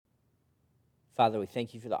Father, we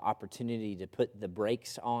thank you for the opportunity to put the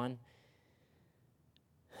brakes on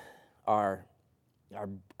our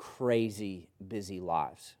crazy busy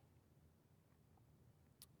lives.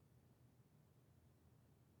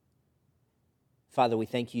 Father, we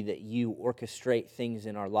thank you that you orchestrate things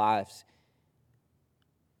in our lives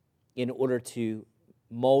in order to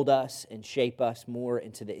mold us and shape us more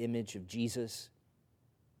into the image of Jesus.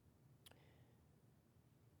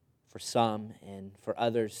 For some and for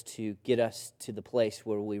others to get us to the place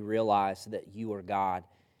where we realize that you are God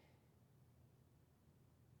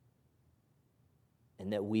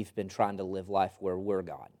and that we've been trying to live life where we're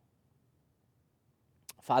God.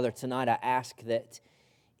 Father, tonight I ask that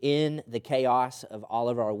in the chaos of all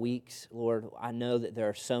of our weeks, Lord, I know that there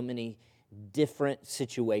are so many different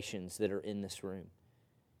situations that are in this room.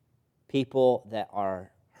 People that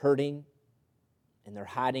are hurting and they're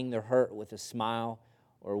hiding their hurt with a smile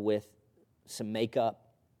or with some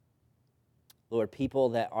makeup. Lord, people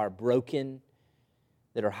that are broken,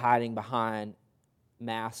 that are hiding behind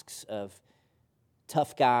masks of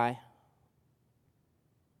tough guy.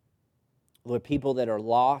 Lord, people that are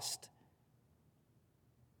lost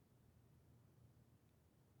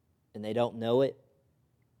and they don't know it.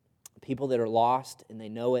 People that are lost and they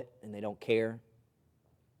know it and they don't care.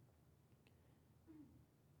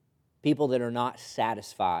 People that are not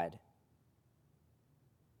satisfied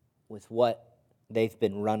with what they've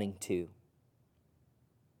been running to.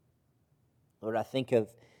 Lord, I think of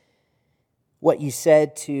what you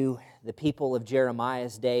said to the people of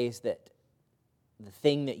Jeremiah's days, that the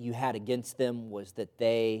thing that you had against them was that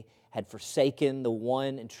they had forsaken the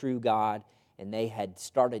one and true God, and they had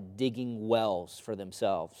started digging wells for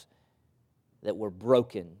themselves that were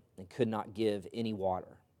broken and could not give any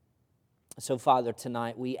water. So, Father,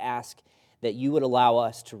 tonight we ask that you would allow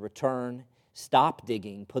us to return, stop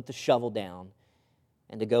digging, put the shovel down,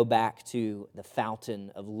 and to go back to the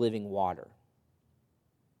fountain of living water.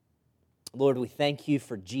 Lord, we thank you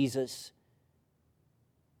for Jesus.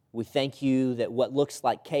 We thank you that what looks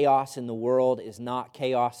like chaos in the world is not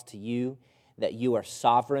chaos to you, that you are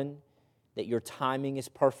sovereign, that your timing is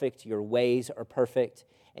perfect, your ways are perfect,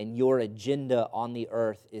 and your agenda on the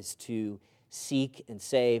earth is to seek and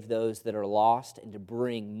save those that are lost and to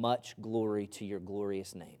bring much glory to your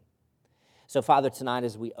glorious name. So, Father, tonight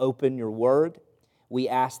as we open your word, we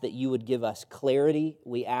ask that you would give us clarity.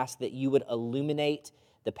 We ask that you would illuminate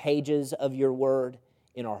the pages of your word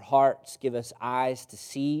in our hearts. Give us eyes to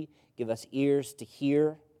see, give us ears to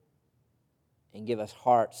hear, and give us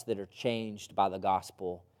hearts that are changed by the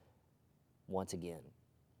gospel once again.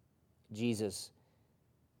 Jesus,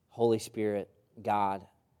 Holy Spirit, God,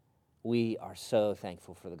 we are so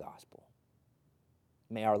thankful for the gospel.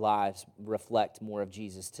 May our lives reflect more of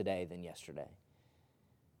Jesus today than yesterday.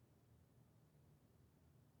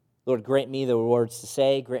 Lord, grant me the words to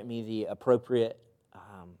say, grant me the appropriate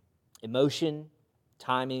emotion,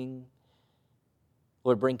 timing.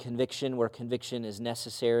 Lord, bring conviction where conviction is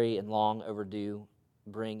necessary and long overdue.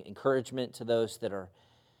 Bring encouragement to those that are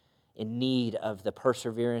in need of the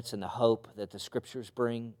perseverance and the hope that the Scriptures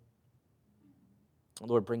bring.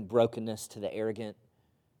 Lord, bring brokenness to the arrogant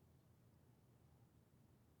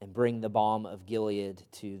and bring the balm of Gilead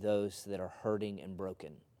to those that are hurting and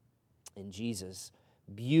broken. In Jesus'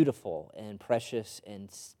 beautiful and precious and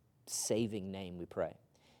saving name we pray.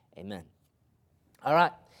 Amen. All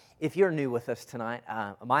right. If you're new with us tonight,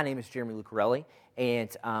 my name is Jeremy Lucarelli, and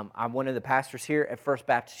I'm one of the pastors here at First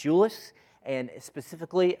Baptist Euless, and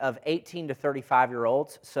specifically of 18 to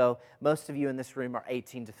 35-year-olds. So most of you in this room are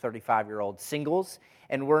 18 to 35-year-old singles,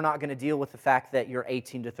 and we're not going to deal with the fact that you're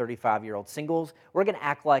 18 to 35-year-old singles. We're going to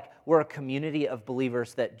act like we're a community of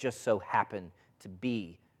believers that just so happen to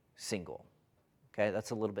be single. Okay, that's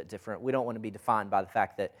a little bit different. We don't want to be defined by the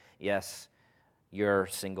fact that, yes, you're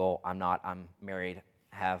single, I'm not, I'm married,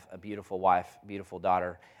 have a beautiful wife, beautiful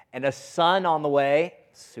daughter, and a son on the way.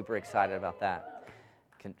 Super excited about that.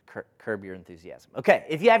 Can curb your enthusiasm. Okay,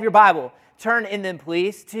 if you have your Bible, turn in them,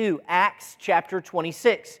 please, to Acts chapter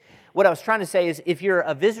 26. What I was trying to say is, if you're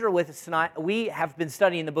a visitor with us tonight, we have been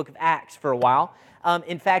studying the book of Acts for a while.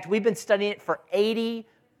 In fact, we've been studying it for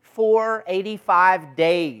 84, 85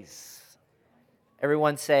 days.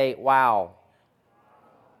 Everyone say, wow.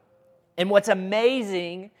 And what's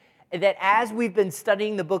amazing is that as we've been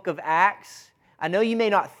studying the book of Acts, I know you may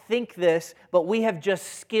not think this, but we have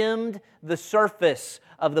just skimmed the surface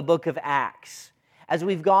of the book of Acts. As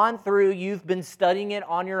we've gone through, you've been studying it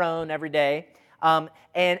on your own every day.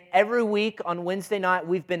 And every week on Wednesday night,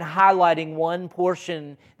 we've been highlighting one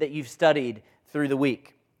portion that you've studied through the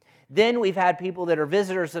week. Then we've had people that are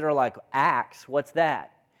visitors that are like, Acts, what's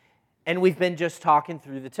that? And we've been just talking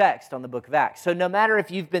through the text on the book of Acts. So no matter if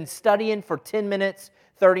you've been studying for 10 minutes,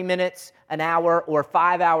 30 minutes, an hour, or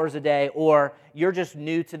 5 hours a day, or you're just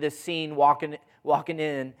new to this scene walking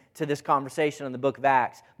in to this conversation on the book of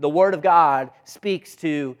Acts, the Word of God speaks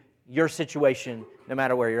to your situation no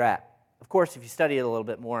matter where you're at. Of course, if you study it a little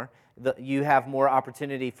bit more, you have more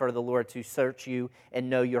opportunity for the Lord to search you and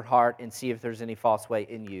know your heart and see if there's any false way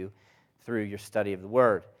in you through your study of the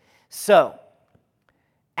Word. So,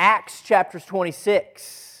 Acts chapter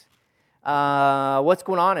 26. What's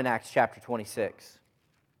going on in Acts chapter 26?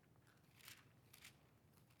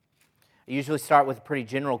 I usually start with a pretty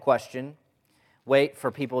general question. Wait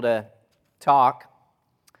for people to talk.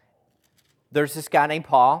 There's this guy named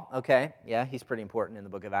Paul. Okay, yeah, he's pretty important in the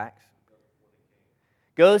book of Acts.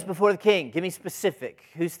 Goes before the king. Give me specific.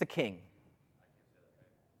 Who's the king?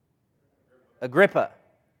 Agrippa.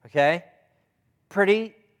 Okay,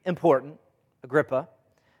 pretty important. Agrippa.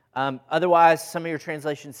 Otherwise, some of your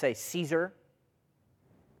translations say Caesar.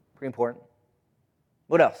 Pretty important.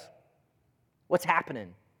 What else? What's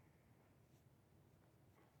happening?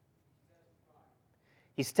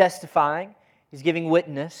 He's testifying. He's giving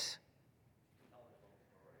witness.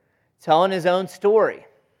 Telling his own story.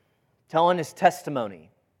 Telling his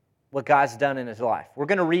testimony. What God's done in his life. We're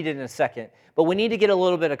going to read it in a second. But we need to get a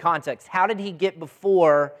little bit of context. How did he get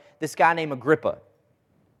before this guy named Agrippa?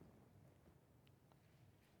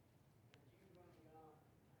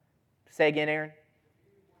 Say again, Aaron.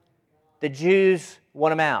 The Jews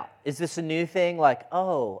want him out. Is this a new thing? Like,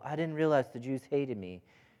 oh, I didn't realize the Jews hated me.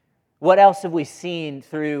 What else have we seen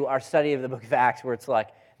through our study of the book of Acts where it's like,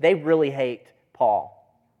 they really hate Paul?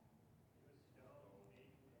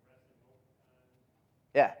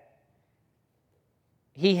 Yeah.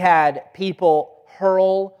 He had people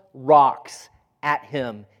hurl rocks at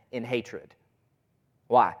him in hatred.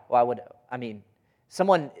 Why?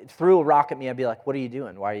 Someone threw a rock at me, I'd be like, what are you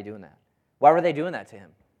doing? Why are you doing that? Why were they doing that to him?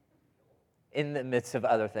 In the midst of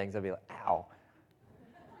other things, I'd be like, ow.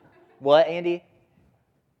 What, Andy?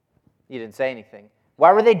 You didn't say anything.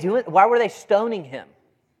 Why were they stoning him?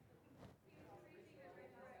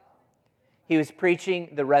 He was preaching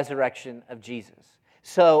the resurrection of Jesus.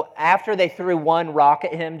 So after they threw one rock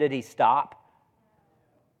at him, did he stop?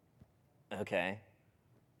 Okay.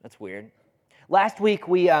 That's weird. Last week,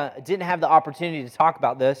 we didn't have the opportunity to talk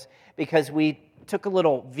about this because we took a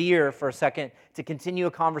little veer for a second to continue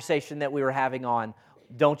a conversation that we were having on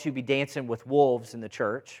don't you be dancing with wolves in the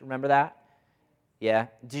church. Remember that? Yeah.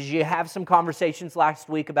 Did you have some conversations last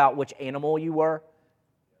week about which animal you were?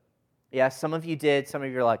 Yeah, some of you did. Some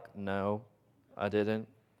of you are like, no, I didn't.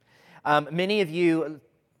 Many of you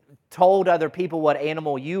told other people what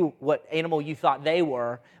animal you thought they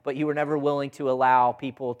were, but you were never willing to allow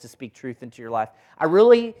people to speak truth into your life. I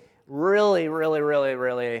really, really, really, really,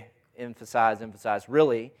 really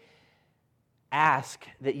really ask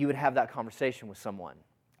that you would have that conversation with someone.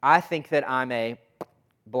 I think that I'm a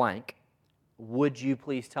blank. Would you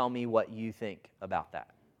please tell me what you think about that?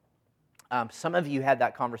 Some of you had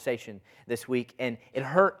that conversation this week, and it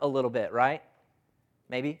hurt a little bit, right?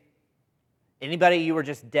 Maybe? Anybody you were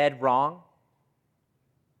just dead wrong?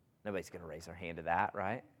 Nobody's going to raise their hand to that,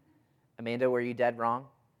 right? Amanda, were you dead wrong?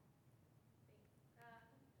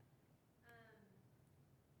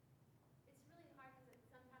 It's really hard because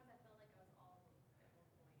sometimes I felt like I was all at one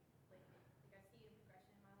point. Like I see a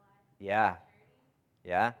progression in my life. Yeah.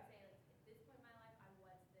 Yeah. At this point in my life, I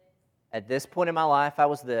was this. At this point in my life, I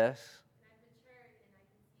was this. And I've matured, and I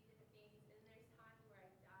can see different things. And there's times where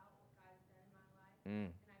I doubt what God's done in my life.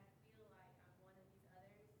 Mm. And I feel like I'm one of these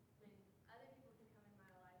others. When other people can come in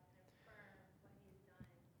my life and affirm what He's done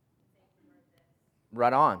and say, you are this.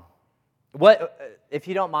 Right on. What, if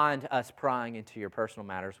you don't mind us prying into your personal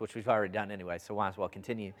matters, which we've already done anyway, so might as well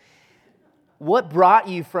continue. What brought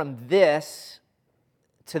you from this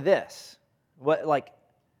to this?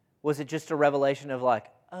 Was it just a revelation of like,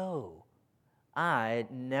 oh, I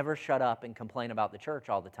never shut up and complain about the church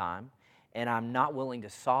all the time, and I'm not willing to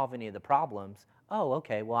solve any of the problems. Oh,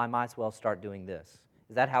 okay, well, I might as well start doing this.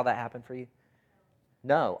 Is that how that happened for you?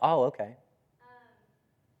 No. Oh, okay.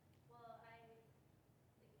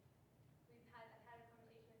 I've had a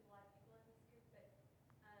conversation with a lot of people in this group,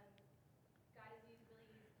 but God has really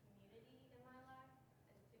used community in my life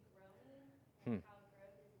to grow me. How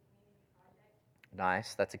growth is a community project.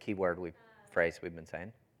 Nice. That's a key phrase we've been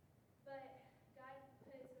saying. But God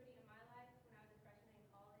put somebody in my life when I was a freshman in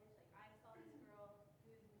college. Like I saw this girl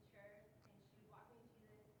who was mature, and she walked me to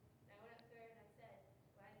Jesus. And I went up to her and I said,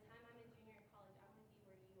 by the time I'm a junior in college, I want to be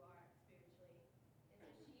where you are spiritually. And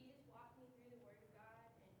so she just walked me through the Word of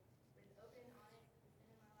God and was open and honest with the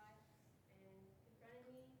sin in my life and confronted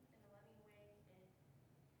me in a loving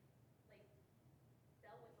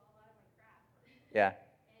Yeah.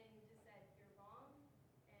 And just said, you're wrong.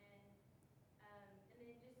 And then just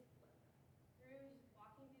through just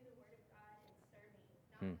walking through the Word of God and serving,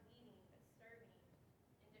 not leading, but serving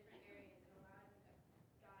in different areas and allowing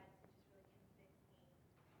God to just really convict me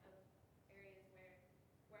of areas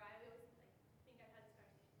where I always think I've had this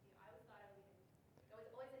conversation with you. I always thought I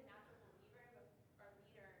was always a natural believer or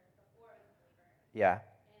leader before I was a believer. Yeah.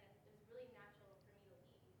 And it was really natural for me to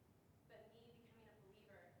lead. But me becoming a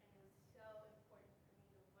believer, and it was so important for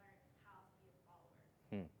me to learn how to be a follower.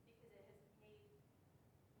 Because it has made me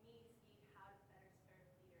see how to better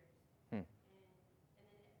serve leaders. And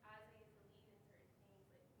then as I get to lead in certain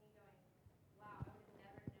things, like me going, wow, I would have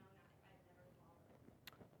never known that if I had never followed.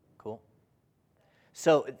 Cool.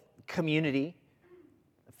 So, community,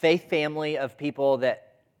 faith family of people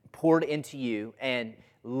that poured into you and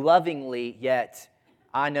lovingly, yet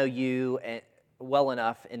I know you well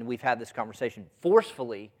enough, and we've had this conversation,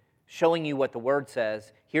 forcefully showing you what the Word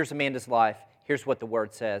says. Here's Amanda's life. Here's what the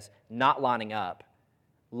Word says. Not lining up.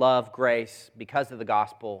 Love, grace, because of the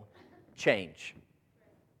gospel, change.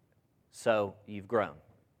 So you've grown. And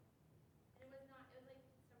it was like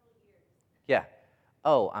several years. Yeah.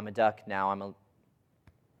 Oh, I'm a duck, now I'm a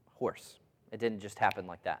horse. It didn't just happen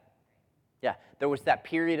like that. Yeah, there was that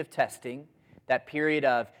period of testing, that period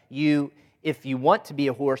of you, if you want to be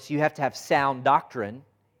a horse, you have to have sound doctrine.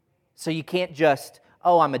 So you can't just,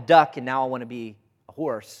 oh, I'm a duck and now I want to be a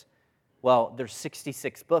horse. Well, there's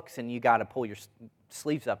 66 books and you got to pull your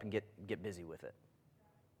sleeves up and get busy with it.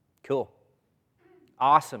 Cool.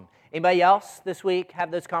 Awesome. Anybody else this week have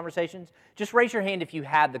those conversations? Just raise your hand if you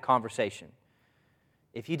had the conversation.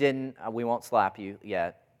 If you didn't, we won't slap you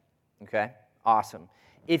yet. Okay? Awesome.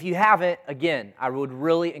 If you haven't, again, I would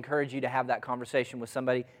really encourage you to have that conversation with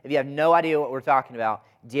somebody. If you have no idea what we're talking about,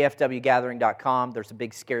 dfwgathering.com, there's a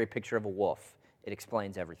big scary picture of a wolf. It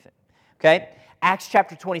explains everything. Okay? Acts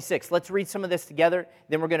chapter 26. Let's read some of this together.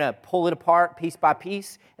 Then we're going to pull it apart piece by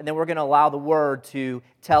piece, and then we're going to allow the Word to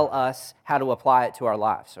tell us how to apply it to our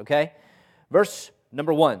lives. Okay? Verse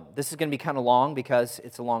number 1. This is going to be kind of long because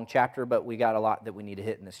it's a long chapter, but we got a lot that we need to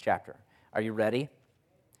hit in this chapter. Are you ready?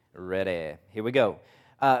 Ready. Here we go.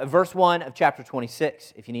 Verse 1 of chapter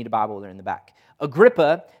 26. If you need a Bible, they're in the back.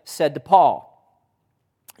 Agrippa said to Paul,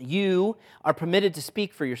 "You are permitted to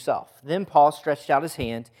speak for yourself." Then Paul stretched out his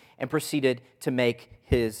hand and proceeded to make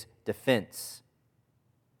his defense.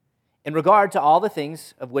 "In regard to all the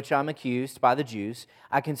things of which I'm accused by the Jews,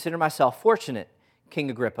 I consider myself fortunate,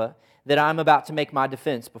 King Agrippa, that I'm about to make my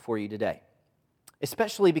defense before you today,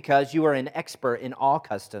 especially because you are an expert in all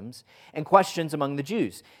customs and questions among the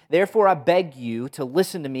Jews. Therefore, I beg you to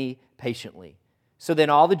listen to me patiently, so then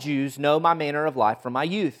all the Jews know my manner of life from my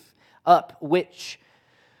youth up, which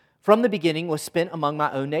from the beginning was spent among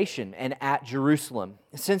my own nation and at Jerusalem.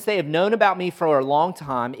 Since they have known about me for a long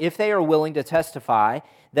time, if they are willing to testify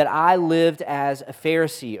that I lived as a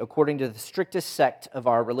Pharisee according to the strictest sect of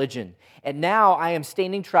our religion. And now I am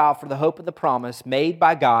standing trial for the hope of the promise made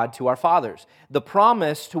by God to our fathers, the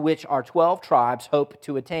promise to which our 12 tribes hope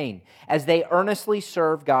to attain, as they earnestly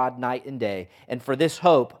serve God night and day. And for this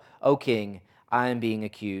hope, O King, I am being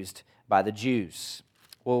accused by the Jews."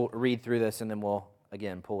 We'll read through this and then we'll,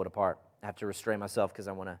 again, pull it apart. I have to restrain myself because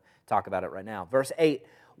I want to talk about it right now. Verse 8,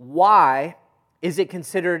 "Why is it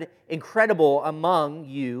considered incredible among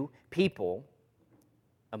you people,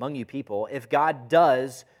 if God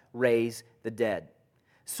does raise the dead?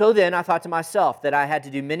 So then I thought to myself that I had to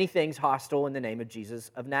do many things hostile in the name of Jesus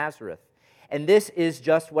of Nazareth. And this is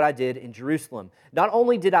just what I did in Jerusalem. Not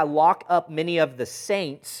only did I lock up many of the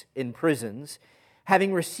saints in prisons,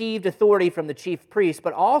 having received authority from the chief priests,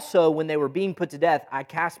 but also when they were being put to death, I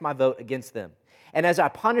cast my vote against them. And as I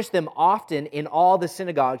punished them often in all the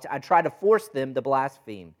synagogues, I tried to force them to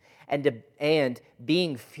blaspheme. And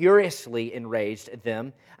being furiously enraged at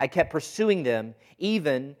them, I kept pursuing them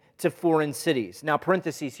even to foreign cities." Now,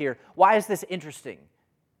 parentheses here. Why is this interesting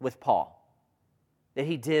with Paul? That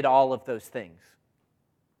he did all of those things.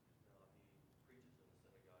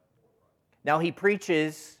 Now, he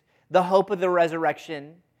preaches the hope of the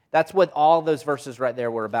resurrection. That's what all those verses right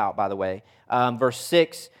there were about, by the way. Verse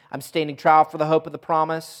 6, I'm standing trial for the hope of the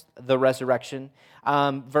promise, the resurrection.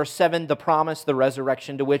 Verse 7, the promise, the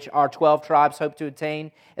resurrection, to which our 12 tribes hope to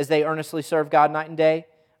attain as they earnestly serve God night and day.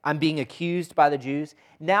 I'm being accused by the Jews.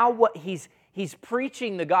 Now what he's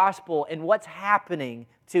preaching the gospel, and what's happening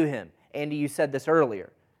to him? Andy, you said this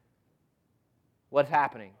earlier. What's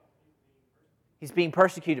happening? He's being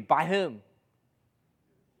persecuted. By whom?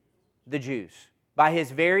 The Jews. By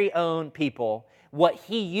his very own people. What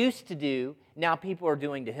he used to do, now people are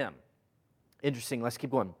doing to him. Interesting. Let's keep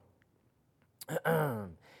going.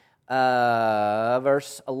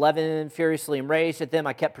 Verse 11, furiously enraged at them,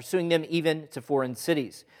 I kept pursuing them even to foreign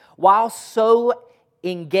cities. While so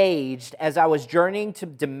engaged as I was journeying to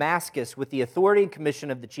Damascus with the authority and commission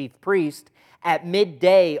of the chief priest, at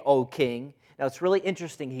midday, O king. Now it's really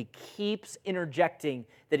interesting. He keeps interjecting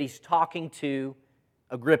that he's talking to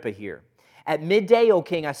Agrippa here. At midday, O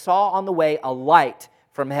king, I saw on the way a light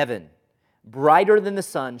from heaven, brighter than the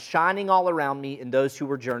sun, shining all around me and those who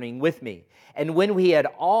were journeying with me. And when we had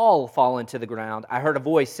all fallen to the ground, I heard a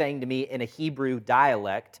voice saying to me in a Hebrew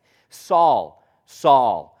dialect, Saul,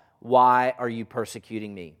 Saul, why are you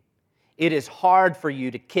persecuting me? It is hard for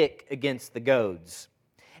you to kick against the goads.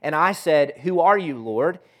 And I said, who are you,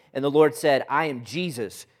 Lord? And the Lord said, I am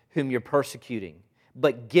Jesus, whom you're persecuting.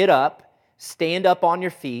 But get up, stand up on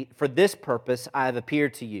your feet. For this purpose I have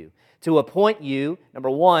appeared to you, to appoint you, number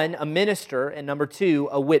one, a minister, and number two,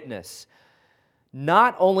 a witness,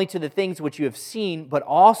 not only to the things which you have seen, but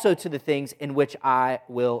also to the things in which I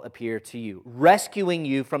will appear to you, rescuing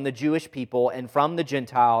you from the Jewish people and from the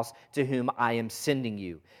Gentiles to whom I am sending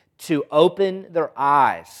you, to open their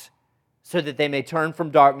eyes so that they may turn from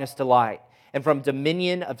darkness to light and from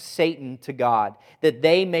dominion of Satan to God, that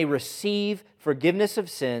they may receive forgiveness of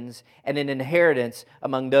sins and an inheritance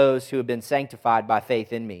among those who have been sanctified by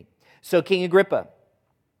faith in me. So, King Agrippa,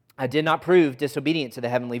 I did not prove disobedient to the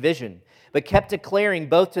heavenly vision, but kept declaring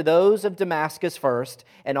both to those of Damascus first,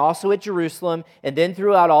 and also at Jerusalem, and then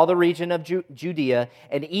throughout all the region of Judea,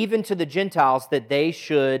 and even to the Gentiles, that they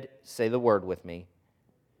should, say the word with me,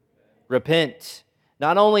 repent.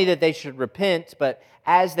 Not only that they should repent, but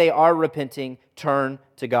as they are repenting, turn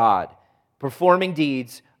to God, performing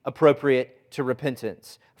deeds appropriate to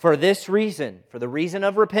repentance. For this reason, for the reason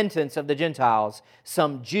of repentance of the Gentiles,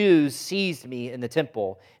 some Jews seized me in the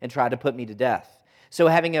temple and tried to put me to death. So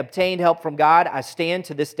having obtained help from God, I stand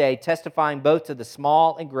to this day testifying both to the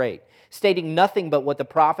small and great, stating nothing but what the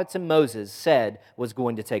prophets and Moses said was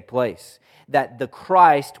going to take place, that the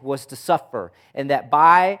Christ was to suffer, and that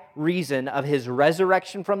by reason of his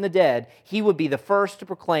resurrection from the dead, he would be the first to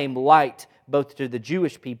proclaim light both to the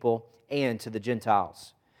Jewish people and to the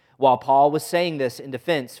Gentiles. While Paul was saying this in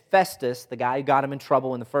defense, Festus, the guy who got him in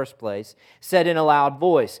trouble in the first place, said in a loud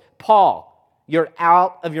voice, Paul, you're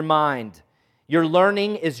out of your mind. Your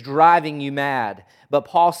learning is driving you mad. But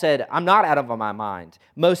Paul said, I'm not out of my mind,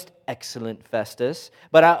 most excellent Festus,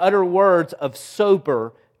 but I utter words of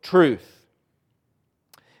sober truth.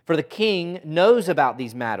 For the king knows about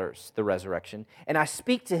these matters, the resurrection, and I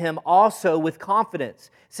speak to him also with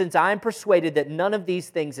confidence, since I am persuaded that none of these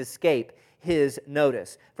things escape his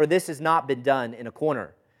notice. For this has not been done in a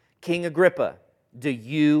corner. King Agrippa, do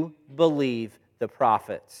you believe the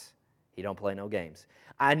prophets? He don't play no games.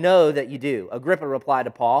 I know that you do. Agrippa replied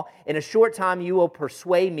to Paul, in a short time you will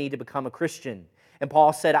persuade me to become a Christian. And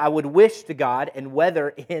Paul said, I would wish to God, and whether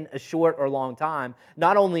in a short or long time,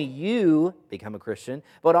 not only you become a Christian,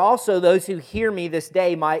 but also those who hear me this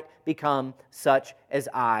day might become such as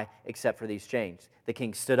I, except for these chains. The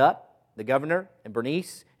king stood up, the governor and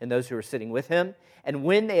Bernice and those who were sitting with him. And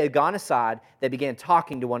when they had gone aside, they began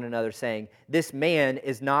talking to one another, saying, this man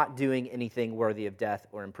is not doing anything worthy of death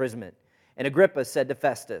or imprisonment. And Agrippa said to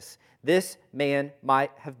Festus, this man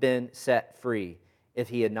might have been set free if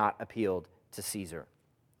he had not appealed to Caesar.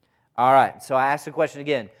 All right, so I asked the question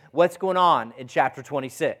again. What's going on in chapter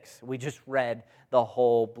 26? We just read the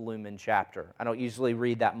whole bloomin' chapter. I don't usually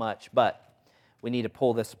read that much, but we need to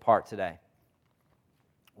pull this apart today.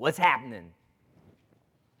 What's happening?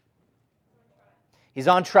 He's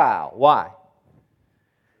on trial. Why?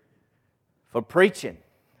 For preaching.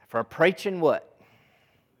 For preaching what?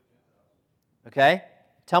 Okay?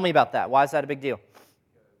 Tell me about that. Why is that a big deal?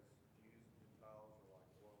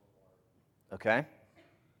 Okay.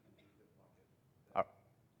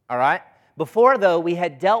 All right. Before, though, we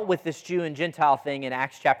had dealt with this Jew and Gentile thing in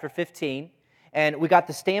Acts chapter 15, and we got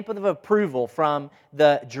the stamp of approval from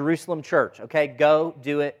the Jerusalem church. Okay, go,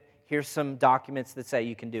 do it. Here's some documents that say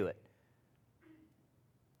you can do it.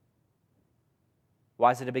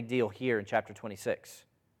 Why is it a big deal here in chapter 26?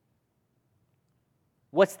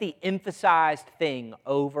 What's the emphasized thing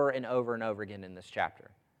over and over and over again in this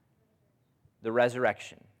chapter? The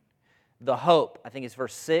resurrection. The hope, I think it's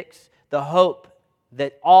verse 6, the hope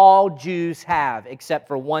that all Jews have except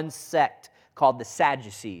for one sect called the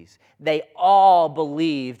Sadducees. They all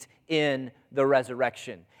believed in the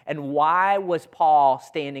resurrection. And why was Paul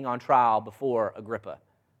standing on trial before Agrippa?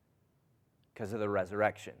 Because of the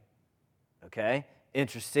resurrection. Okay,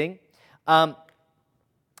 interesting.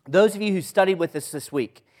 Those of you who studied with us this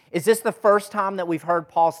week, is this the first time that we've heard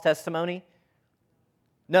Paul's testimony?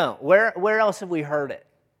 No. Where else have we heard it?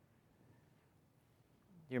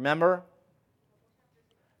 You remember?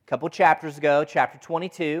 A couple chapters ago, chapter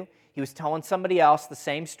 22, he was telling somebody else the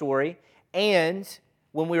same story. And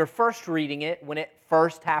when we were first reading it, when it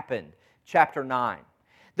first happened, chapter 9.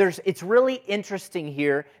 It's really interesting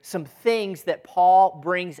here, some things that Paul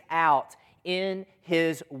brings out in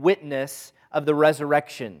his witness of the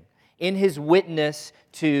resurrection, in his witness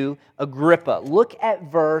to Agrippa. Look at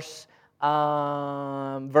verse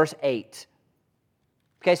 8.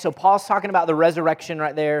 Okay, so Paul's talking about the resurrection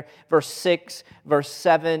right there, verse 6, verse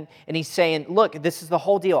 7, and he's saying, look, this is the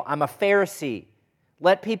whole deal. I'm a Pharisee.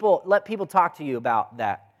 Let people talk to you about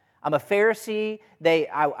that. I'm a Pharisee.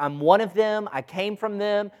 I'm one of them. I came from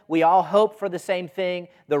them. We all hope for the same thing,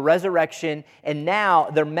 the resurrection. And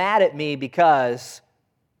now they're mad at me because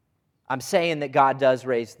I'm saying that God does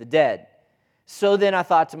raise the dead. So then I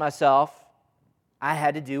thought to myself, I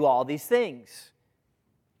had to do all these things.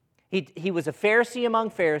 He was a Pharisee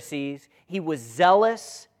among Pharisees. He was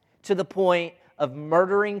zealous to the point of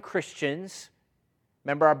murdering Christians.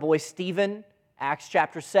 Remember our boy Stephen, Acts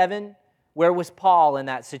chapter 7? Where was Paul in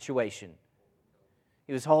that situation?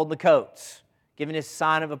 He was holding the coats, giving his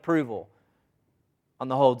sign of approval on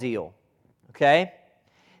the whole deal. Okay?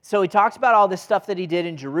 So he talks about all this stuff that he did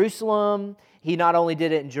in Jerusalem. He not only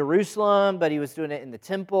did it in Jerusalem, but he was doing it in the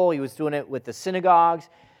temple. He was doing it with the synagogues.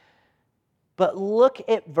 But look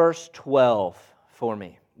at verse 12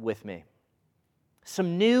 with me.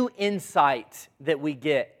 Some new insight that we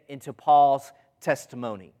get into Paul's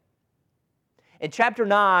testimony. In chapter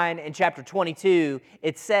 9 and chapter 22,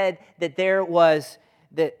 it said that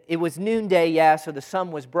it was noonday, so the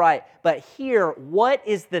sun was bright. But here, what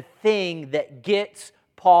is the thing that gets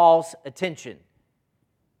Paul's attention?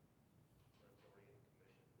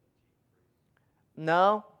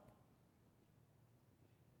 No?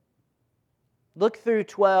 Look through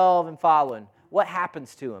 12 and following. What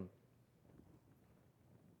happens to him?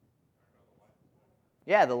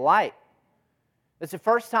 Yeah, the light. It's the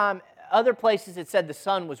first time. Other places it said the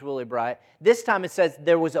sun was really bright. This time it says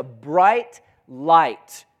there was a bright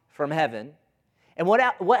light from heaven. And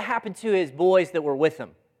what happened to his boys that were with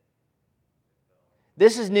him?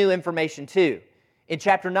 This is new information too. In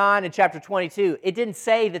chapter 9 and chapter 22, it didn't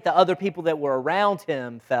say that the other people that were around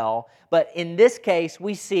him fell, but in this case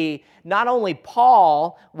we see not only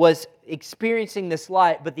Paul was experiencing this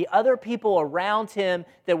light, but the other people around him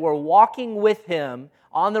that were walking with him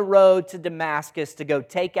on the road to Damascus to go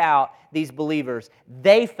take out these believers,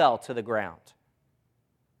 they fell to the ground.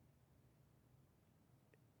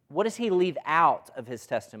 What does he leave out of his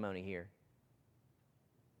testimony here?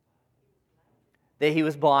 That he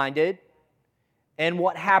was blinded. And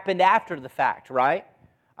what happened after the fact, right?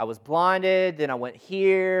 I was blinded, then I went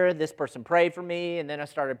here, this person prayed for me, and then I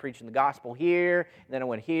started preaching the gospel here, and then I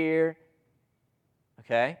went here.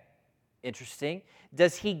 Okay, interesting.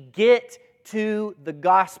 Does he get to the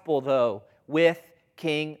gospel, though, with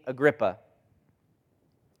King Agrippa?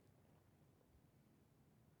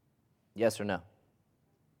 Yes or no?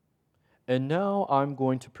 And now I'm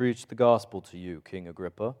going to preach the gospel to you, King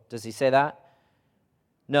Agrippa. Does he say that?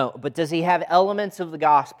 No, but does he have elements of the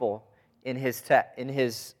gospel in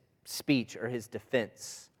his speech or his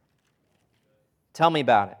defense? Tell me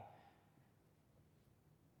about it.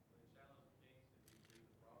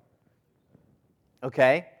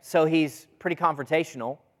 Okay, so he's pretty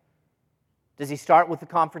confrontational. Does he start with the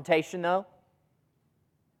confrontation, though?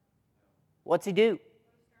 What's he do?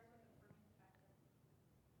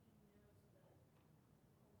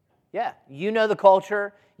 Yeah, you know the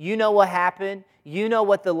culture. You know what happened. You know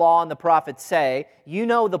what the law and the prophets say. You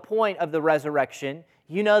know the point of the resurrection.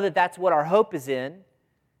 You know that that's what our hope is in.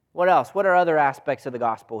 What else? What are other aspects of the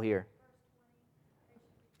gospel here?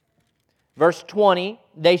 Verse 20,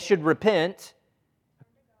 they should repent,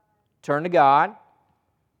 turn to God.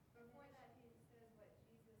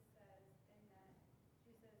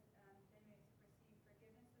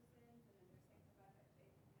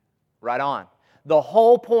 Right on. The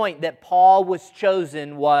whole point that Paul was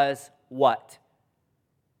chosen was what?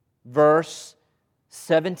 Verse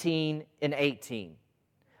 17 and 18.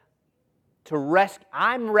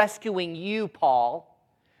 I'm rescuing you, Paul,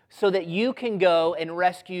 so that you can go and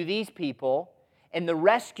rescue these people. And the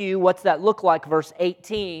rescue, what's that look like? Verse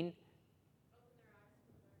 18.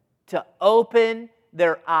 To open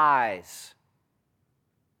their eyes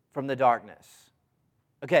from the darkness.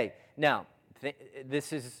 Okay, now,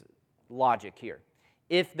 this is logic here.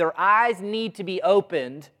 If their eyes need to be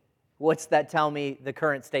opened, what's that tell me the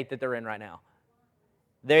current state that they're in right now?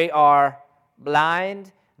 They are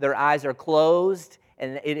blind, their eyes are closed,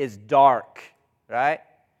 and it is dark, right?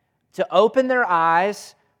 To open their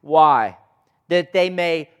eyes, why? That they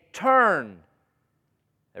may turn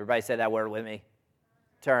Everybody say that word with me.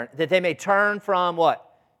 Turn. That they may turn from what?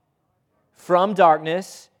 From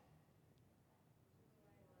darkness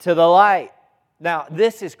to the light. Now,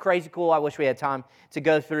 this is crazy cool. I wish we had time to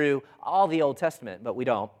go through all the Old Testament, but we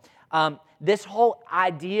don't. This whole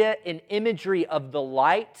idea and imagery of the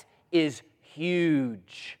light is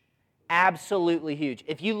huge. Absolutely huge.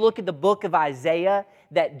 If you look at the book of Isaiah,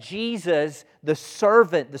 that Jesus, the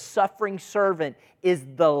servant, the suffering servant, is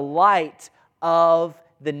the light of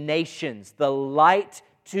the nations, the light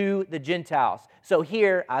to the Gentiles. So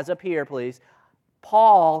here, eyes up here, please,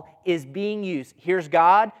 Paul is being used. Here's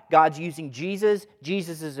God. God's using Jesus.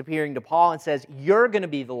 Jesus is appearing to Paul and says, you're going to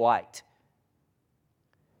be the light.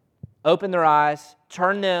 Open their eyes,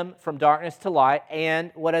 turn them from darkness to light,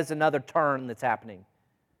 and what is another turn that's happening?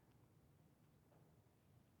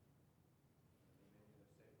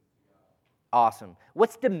 Awesome.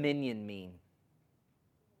 What's dominion mean?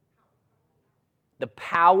 The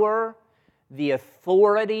power, the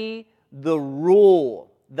authority, the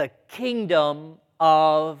rule, the kingdom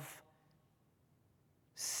of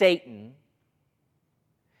Satan,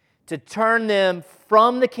 to turn them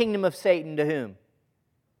from the kingdom of Satan to whom?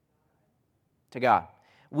 To God.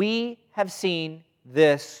 We have seen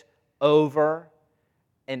this over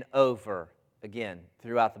and over again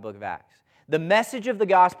throughout the book of Acts. The message of the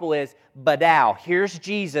gospel is, badao, here's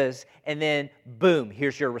Jesus, and then boom,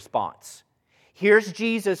 here's your response. Here's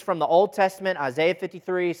Jesus from the Old Testament, Isaiah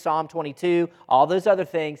 53, Psalm 22, all those other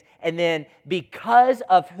things, and then because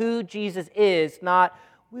of who Jesus is, not,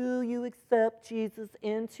 will you accept Jesus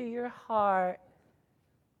into your heart?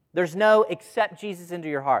 There's no accept Jesus into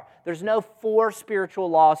your heart. There's no 4 spiritual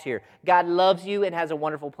laws here. God loves you and has a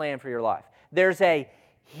wonderful plan for your life. There's a,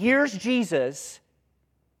 here's Jesus.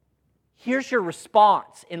 Here's your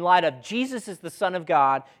response in light of Jesus is the Son of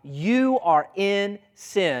God. You are in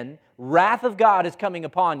sin. Wrath of God is coming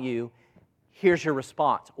upon you. Here's your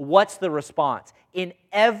response. What's the response? In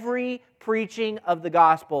every preaching of the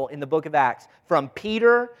gospel in the book of Acts, from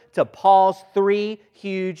Peter to Paul's 3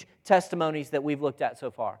 huge testimonies that we've looked at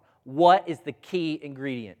so far, what is the key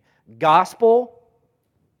ingredient? Gospel.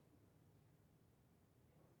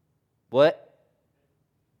 What?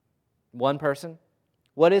 One person.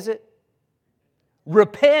 What is it?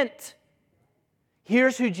 Repent.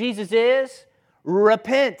 Here's who Jesus is.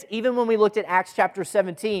 Repent. Even when we looked at Acts chapter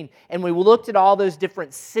 17 and we looked at all those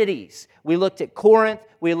different cities, we looked at Corinth,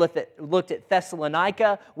 we looked at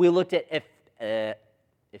Thessalonica, we looked at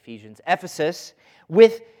Ephesus,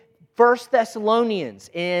 with 1 Thessalonians,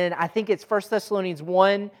 and I think it's 1 Thessalonians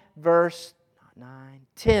 1, verse 9,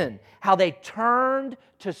 10, how they turned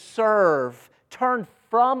to serve, turned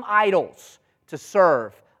from idols to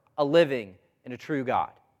serve a living and a true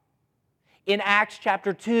God. In Acts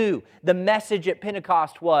chapter 2, the message at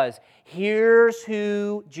Pentecost was, here's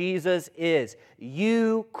who Jesus is.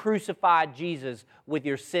 You crucified Jesus with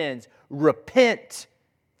your sins. Repent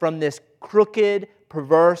from this crooked,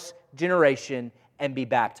 perverse generation and be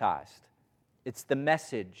baptized. It's the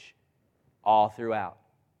message all throughout.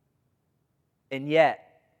 And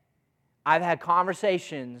yet, I've had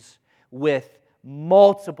conversations with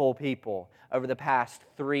multiple people over the past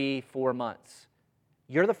 3-4 months.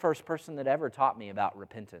 You're the first person that ever taught me about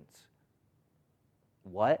repentance.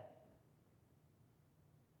 What?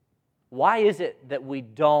 Why is it that we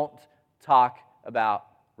don't talk about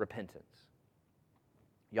repentance?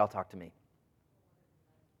 Y'all talk to me.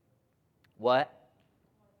 What?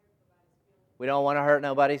 We don't want to hurt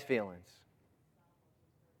nobody's feelings.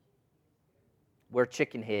 We're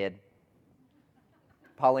chicken head.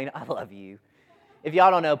 Pauline, I love you. If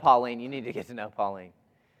y'all don't know Pauline, you need to get to know Pauline.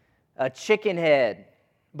 A chicken head.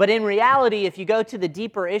 But in reality, if you go to the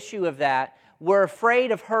deeper issue of that, we're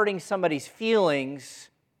afraid of hurting somebody's feelings,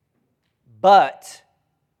 but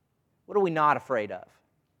what are we not afraid of?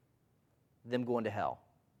 Them going to hell.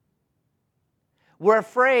 We're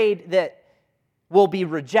afraid that we'll be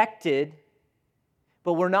rejected,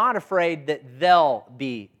 but we're not afraid that they'll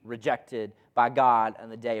be rejected by God on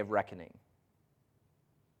the day of reckoning.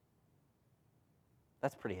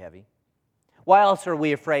 That's pretty heavy. Why else are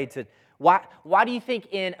we afraid to... Why do you think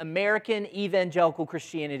in American evangelical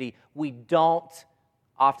Christianity we don't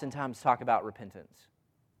oftentimes talk about repentance?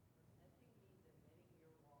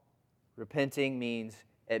 Repenting means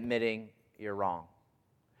admitting you're wrong.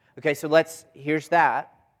 Okay, so here's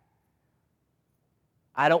that.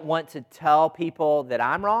 I don't want to tell people that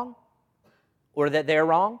I'm wrong or that they're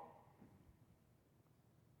wrong.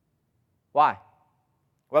 Why?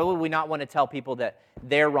 Why would we not want to tell people that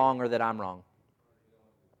they're wrong or that I'm wrong?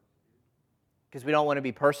 Because we don't want to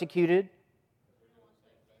be persecuted.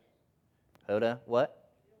 Hoda, what?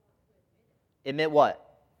 Admit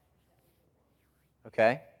what?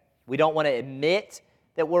 Okay? We don't want to admit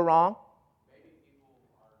that we're wrong. Maybe people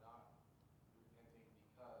are not repenting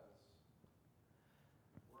because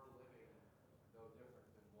we're living no different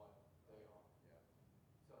than what they are. Yeah.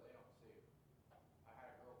 So they don't see it. I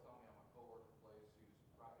had a girl tell me on my coworker place who's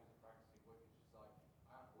practicing wicked. She's like,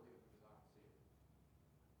 I don't believe it because I don't see it.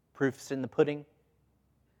 Proof's in the pudding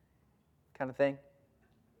kind of thing.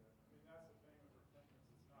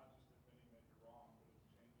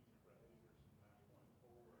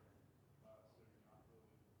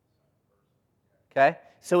 Okay?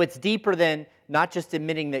 So it's deeper than not just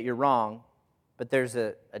admitting that you're wrong, but there's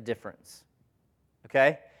a difference.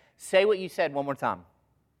 Okay? Say what you said one more time.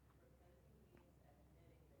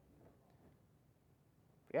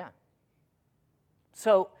 Yeah.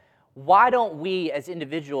 So why don't we as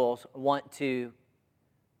individuals want to,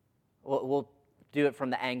 we'll do it from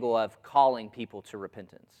the angle of calling people to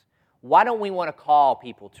repentance. Why don't we want to call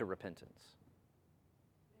people to repentance?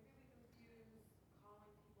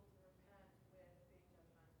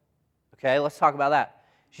 Okay, let's talk about that.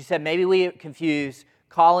 She said maybe we confuse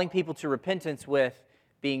calling people to repentance with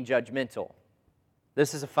being judgmental.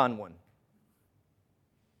 This is a fun one.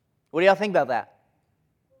 What do y'all think about that?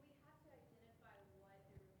 Well, we have to identify what they're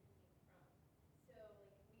repenting from. So,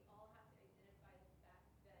 we all have to identify the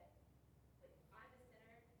fact that, I'm a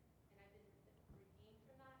sinner and I've been redeemed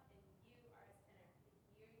from that, and you are a sinner.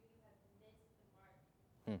 You have missed the mark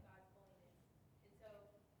of God's holiness. And so,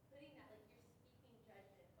 putting that, you're speaking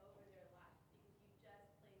judgment over their life because you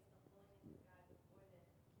just placed the holiness of God before them.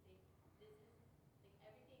 This is,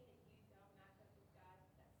 everything that you don't match up with God,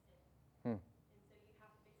 that's sin. And so you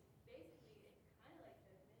have to basically, it's kind of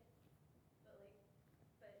like judgment,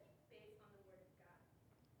 but based on the Word of God.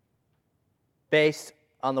 Based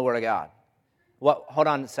on the Word of God. Hold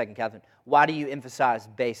on a second, Catherine. Why do you emphasize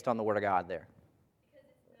based on the Word of God there? Because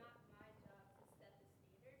it's not my job to set the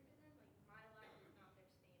standard for them. My life is not their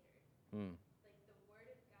standard. The Word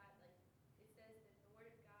of God, it says that the Word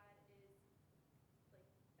of God is,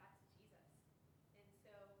 that's Jesus. And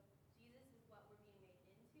so Jesus is what we're being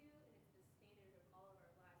made into, and it's the standard of all of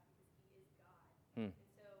our lives because He is God. And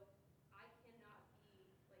so I cannot be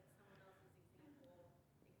like someone else's example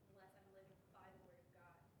unless I'm living by the Word of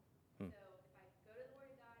God. So if I go to the Word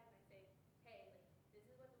of God and I say, hey, this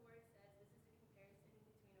is what the Word says, this is the comparison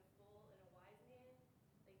between a fool and a wise man,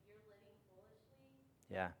 you're living foolishly.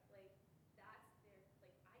 Yeah. That's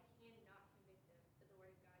their, I cannot convict them, but the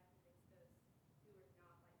Word of God convicts those who are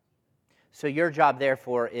not like Jesus. So your job,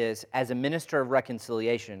 therefore, is as a minister of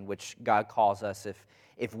reconciliation, which God calls us,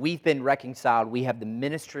 if we've been reconciled, we have the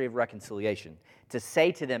ministry of reconciliation, to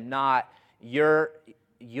say to them not, you're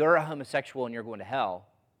a homosexual and you're going to hell.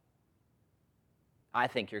 I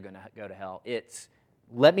think you're going to go to hell. It's,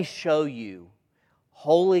 let me show you,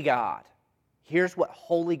 holy God. Here's what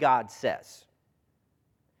holy God says.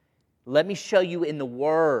 Let me show you in the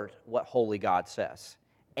Word what holy God says.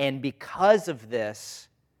 And because of this,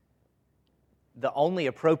 the only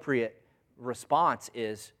appropriate response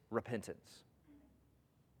is repentance.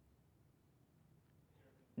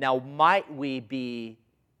 Now, might we be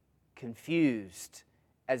confused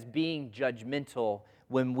as being judgmental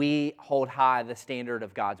when we hold high the standard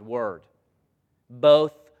of God's Word,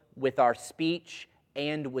 both with our speech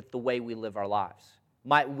and with the way we live our lives?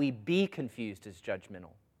 Might we be confused as judgmental?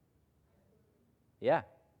 Yeah.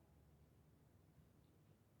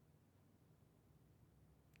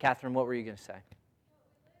 Catherine, what were you going to say?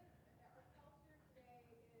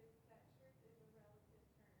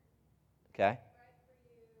 Okay. Right for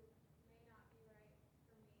you may not be right for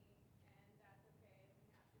me, and that's okay, and we have to be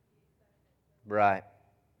accepting. Right.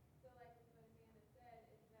 So what Amanda said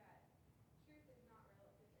is that truth is not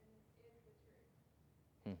relative, and this is the truth.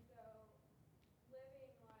 And so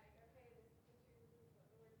living okay, this is the truth, this is what the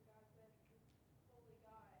Word of God says, this is holy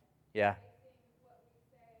God. Yeah. Basing what we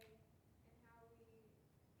say and how we convict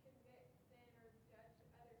sin or judge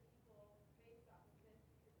other people based off of this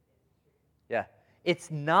because it is truth. Yeah.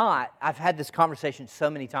 It's not, I've had this conversation so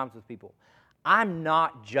many times with people. I'm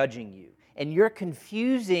not judging you. And you're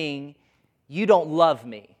confusing, you don't love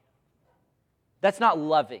me. That's not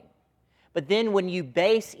loving. But then when you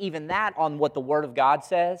base even that on what the Word of God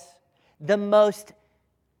says, the most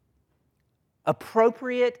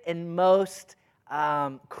appropriate and most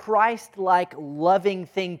Christ-like loving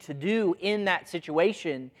thing to do in that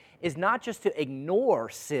situation is not just to ignore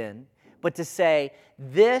sin, but to say,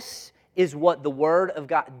 this is what the Word of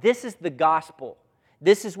God, this is the gospel.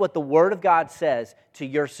 This is what the Word of God says to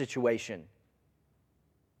your situation.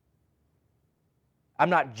 I'm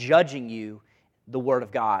not judging you, the Word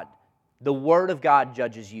of God. The Word of God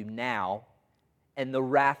judges you now, and the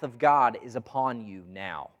wrath of God is upon you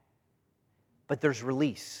now. But there's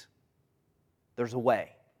release. There's a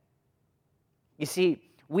way. You see,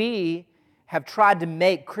 we have tried to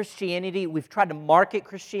make Christianity, we've tried to market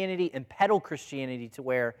Christianity and peddle Christianity to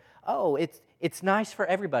where, oh, it's nice for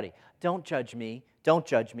everybody. Don't judge me, don't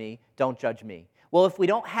judge me, don't judge me. Well, if we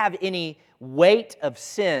don't have any weight of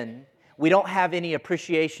sin, we don't have any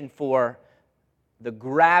appreciation for the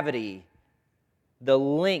gravity, the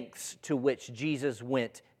lengths to which Jesus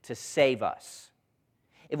went to save us.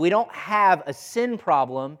 If we don't have a sin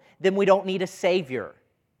problem, then we don't need a Savior.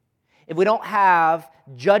 If we don't have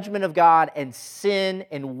judgment of God and sin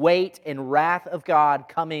and weight and wrath of God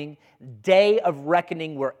coming, day of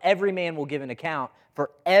reckoning where every man will give an account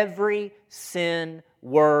for every sin,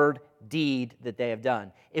 word, deed that they have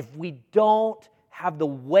done. If we don't have the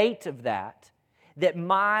weight of that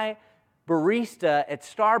my barista at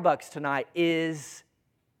Starbucks tonight is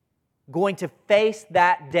going to face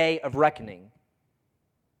that day of reckoning,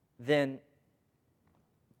 then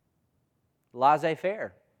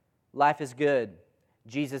laissez-faire. Life is good.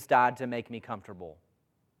 Jesus died to make me comfortable.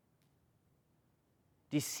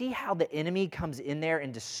 Do you see how the enemy comes in there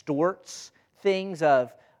and distorts things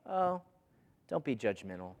of, oh, don't be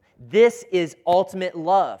judgmental. This is ultimate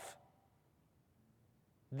love.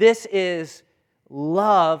 This is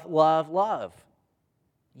love, love, love.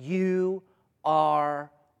 You are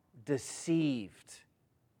deceived.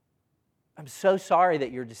 I'm so sorry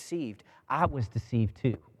that you're deceived. I was deceived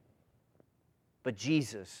too. But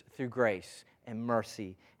Jesus, through grace and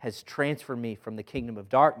mercy, has transferred me from the kingdom of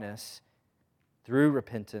darkness through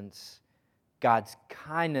repentance. God's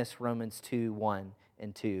kindness, Romans 2:1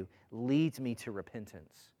 and 2, leads me to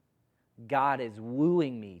repentance. God is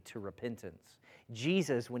wooing me to repentance.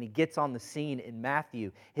 Jesus, when he gets on the scene in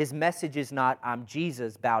Matthew, his message is not, I'm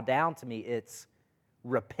Jesus, bow down to me. It's,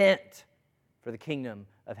 repent, for the kingdom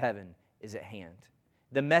of heaven is at hand.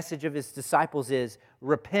 The message of his disciples is,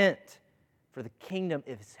 repent, for the kingdom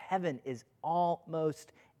of heaven is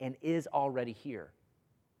almost and is already here.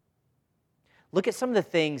 Look at some of the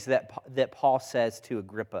things that Paul says to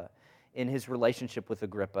Agrippa in his relationship with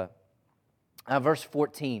Agrippa. Verse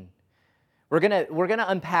 14. We're gonna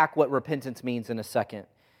unpack what repentance means in a second.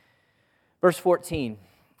 Verse 14.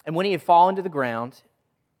 And when he had fallen to the ground,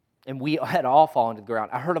 and we had all fallen to the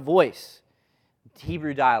ground, I heard a voice,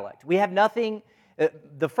 Hebrew dialect. We have nothing.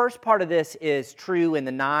 The first part of this is true in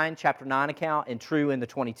the chapter 9 account and true in the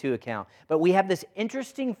 22 account. But we have this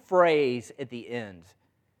interesting phrase at the end.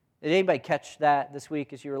 Did anybody catch that this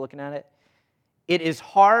week as you were looking at it? It is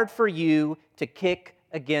hard for you to kick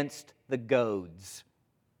against the goads.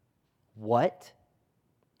 What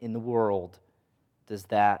in the world does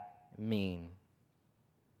that mean?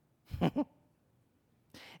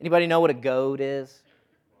 Anybody know what a goad is?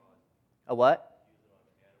 A what?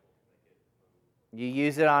 You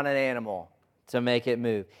use it on an animal to make it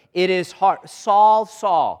move. It is hard. Saul,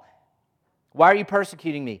 Saul, why are you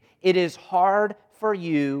persecuting me? It is hard for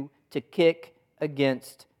you to kick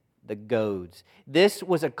against the goads. This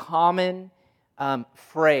was a common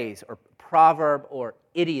phrase or proverb or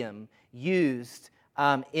idiom used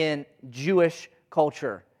in Jewish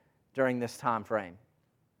culture during this time frame.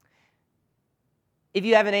 If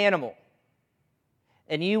you have an animal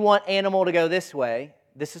and you want animal to go this way,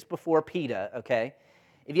 this is before PETA, okay?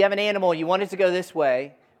 If you have an animal, you want it to go this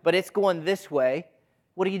way, but it's going this way,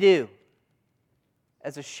 what do?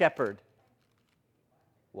 As a shepherd?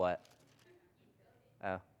 What?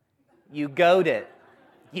 Oh. You goad it.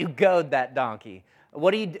 You goad that donkey.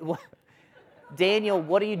 What do you do? Daniel,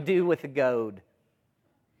 what do you do with a goad?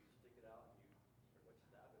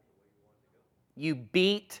 You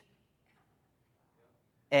beat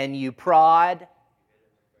and you prod,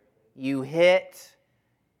 you hit,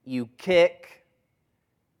 you kick,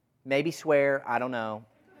 maybe swear, I don't know,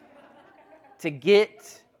 to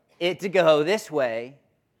get it to go this way,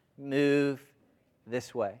 move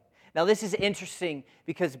this way. Now this is interesting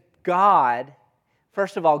because God,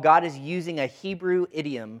 first of all, God is using a Hebrew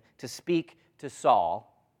idiom to speak to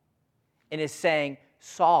Saul and is saying,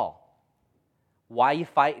 Saul, why are you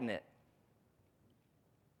fighting it?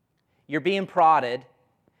 You're being prodded,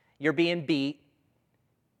 you're being beat,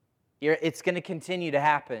 it's going to continue to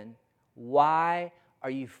happen. Why are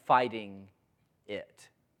you fighting it?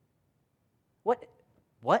 What?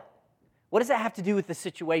 What does that have to do with the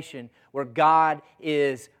situation where God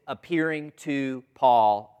is appearing to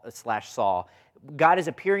Saul? God is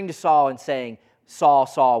appearing to Saul and saying, Saul,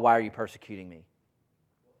 Saul, why are you persecuting me?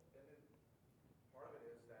 Part of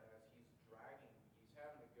it is that as he's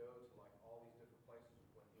having to go to like all these different places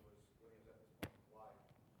when he was at this point in his life.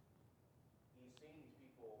 He's seeing these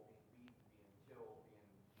people being beat, being killed,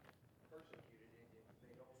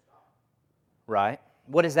 Right.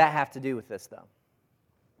 What does that have to do with this, though?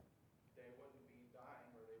 They wouldn't be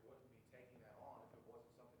dying or they wouldn't be taking that on if it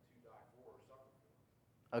wasn't something to die for or suffer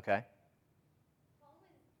for. Okay. Paul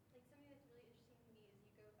was, like, something that's really interesting to me is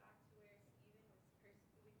you go back to where Stephen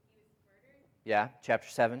he was murdered. Yeah, chapter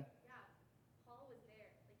 7. Yeah, Paul was there.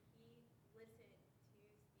 Like, he listened to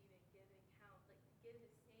Stephen give an account, like, give the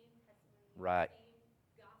same testimony, Right. same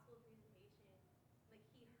gospel presentation. Like,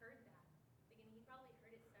 he heard that. Like, and he probably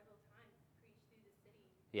heard it several times preached through the city.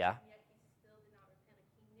 Yeah. And yet he still did not repent.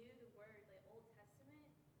 Like, he knew the word, like Old Testament,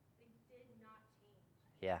 but he did not change.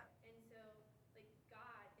 Yeah. And so, like,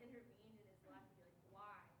 God intervened in his life and be like,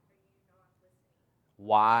 why are you not listening?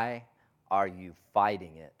 Why are you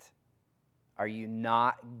fighting it? Are you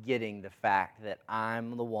not getting the fact that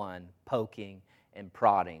I'm the one poking and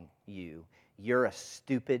prodding you? You're a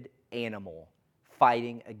stupid animal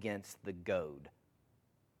fighting against the goad.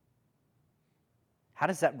 How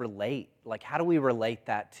does that relate? Like, how do we relate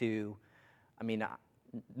that to,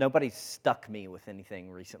 nobody's stuck me with anything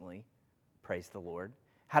recently, praise the Lord.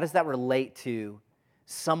 How does that relate to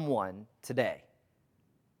someone today?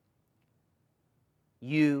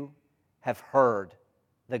 You have heard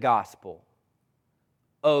the gospel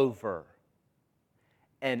over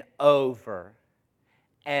and over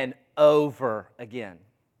and over again.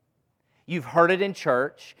 You've heard it in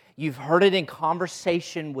church. You've heard it in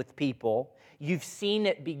conversation with people. You've seen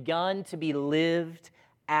it begun to be lived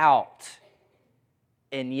out.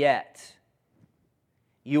 And yet,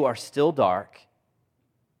 you are still dark.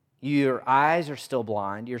 Your eyes are still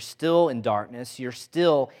blind. You're still in darkness. You're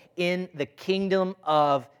still in the kingdom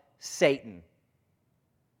of Satan.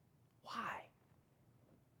 Why?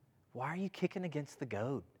 Why are you kicking against the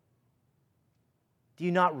goad? Do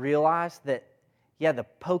you not realize that, the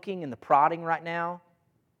poking and the prodding right now,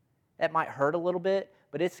 that might hurt a little bit,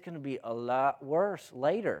 but it's going to be a lot worse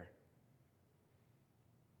later.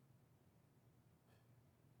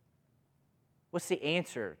 What's the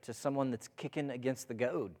answer to someone that's kicking against the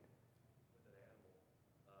goad?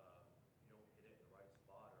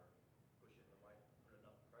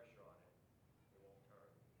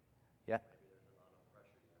 Yeah.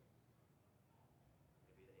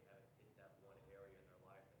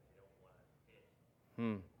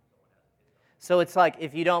 So it's like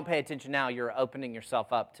if you don't pay attention now, you're opening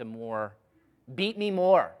yourself up to more. Beat me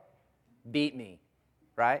more. Beat me.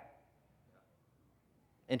 Right?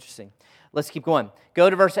 Interesting. Let's keep going. Go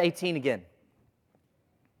to verse 18 again.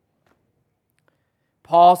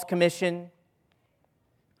 Paul's commission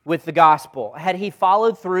with the gospel. Had he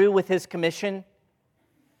followed through with his commission?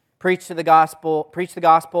 Preach the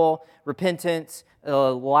gospel, repentance,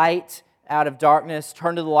 light out of darkness,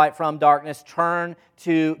 turn to the light from darkness, turn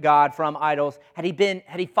to God from idols. Had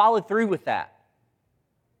he followed through with that?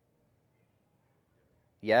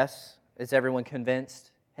 Yes? Is everyone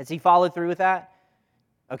convinced? Has he followed through with that?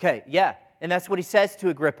 Okay, yeah. And that's what he says to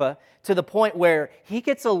Agrippa, to the point where he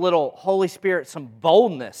gets a little Holy Spirit, some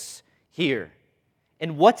boldness here.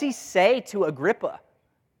 And what's he say to Agrippa?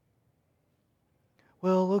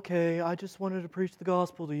 Well, okay, I just wanted to preach the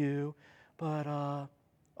gospel to you, but all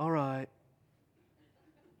right.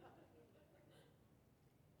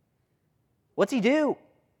 What's he do?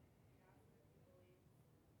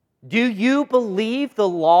 Do you believe the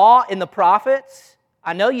law and the prophets?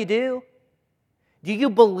 I know you do. Do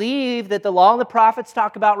you believe that the law and the prophets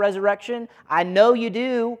talk about resurrection? I know you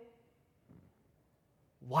do.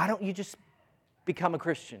 Why don't you just become a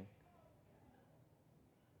Christian?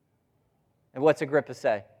 And what's Agrippa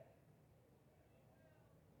say?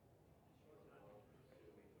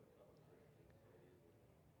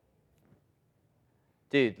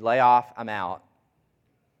 Dude, lay off, I'm out.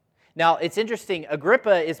 Now, it's interesting,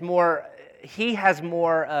 Agrippa has more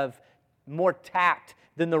tact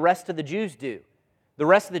than the rest of the Jews do. The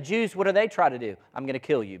rest of the Jews, what do they try to do? I'm going to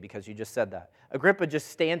kill you because you just said that. Agrippa just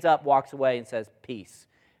stands up, walks away, and says, peace.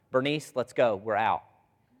 Bernice, let's go, we're out.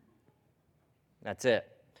 That's it.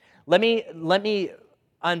 Let me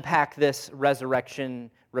unpack this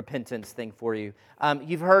resurrection repentance thing for you.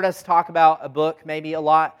 You've heard us talk about a book, maybe a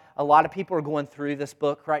lot. A lot of people are going through this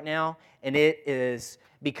book right now, and it is,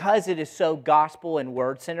 because it is so gospel and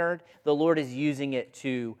word-centered, the Lord is using it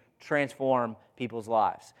to transform people's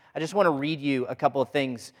lives. I just want to read you a couple of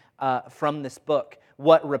things from this book,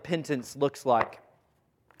 what repentance looks like.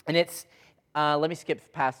 And it's, let me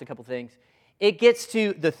skip past a couple things. It gets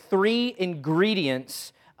to the 3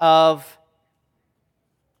 ingredients of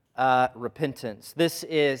repentance. This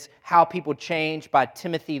is How People Change by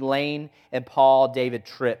Timothy Lane and Paul David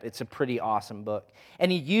Tripp. It's a pretty awesome book.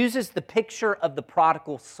 And he uses the picture of the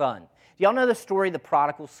prodigal son. Do y'all know the story of the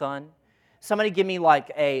prodigal son? Somebody give me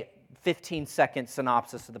like a 15-second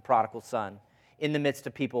synopsis of the prodigal son in the midst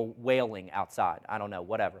of people wailing outside. I don't know,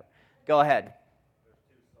 whatever. Go ahead. There's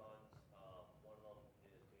two sons. One of them is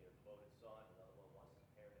being a devoted son. Another one wants to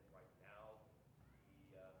inherit it right now.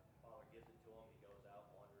 The father gives it to him. He goes out,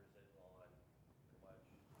 wanders it on pretty much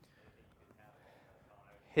anything you can have at that kind of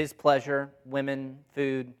time, His pleasure, women,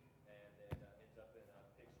 food. and then ends up in a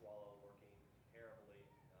pig swallow working terribly.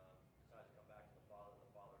 Decides to come back to the father. The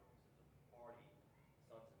father is at the party.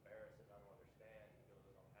 The son's embarrassed, says, "I don't understand." He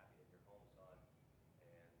goes, "I'm happy that you're home, son." And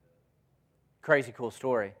Crazy cool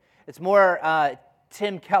story. It's more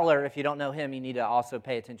Tim Keller. If you don't know him, you need to also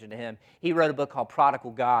pay attention to him. He wrote a book called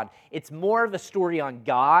Prodigal God. It's more of a story on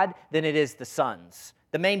God than it is the sons.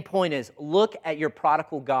 The main point is, look at your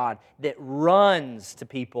prodigal God that runs to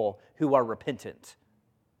people who are repentant.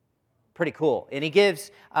 Pretty cool. And he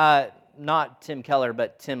gives, not Tim Keller,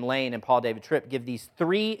 but Tim Lane and Paul David Tripp give these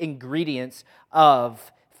 3 ingredients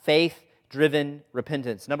of faith-driven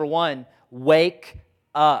repentance. Number 1, wake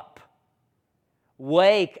up.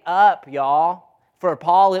 Wake up, y'all. For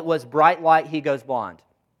Paul, it was bright light, he goes blind.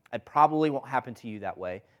 It probably won't happen to you that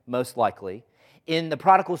way, most likely. In the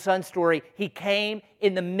prodigal son story, he came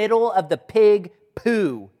in the middle of the pig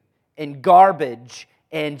poo and garbage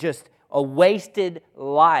and just a wasted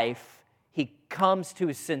life. He comes to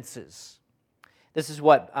his senses. This is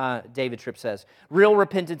what David Tripp says. Real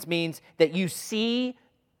repentance means that you see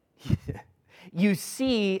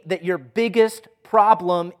that your biggest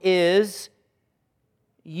problem is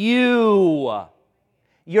you.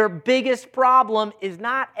 Your biggest problem is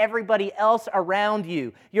not everybody else around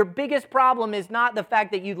you. Your biggest problem is not the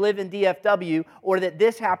fact that you live in DFW, or that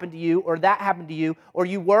this happened to you, or that happened to you, or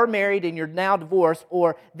you were married and you're now divorced,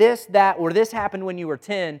 or this, that, or this happened when you were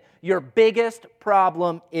 10. Your biggest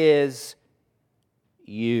problem is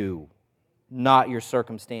you, not your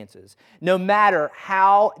circumstances. No matter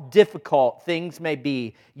how difficult things may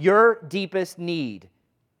be, your deepest need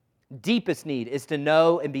is to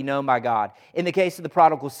know and be known by God. In the case of the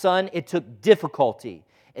prodigal son, it took difficulty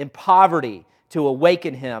and poverty to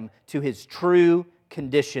awaken him to his true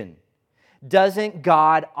condition. Doesn't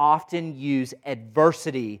God often use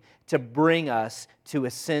adversity to bring us to a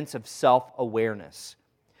sense of self-awareness?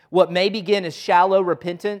 What may begin as shallow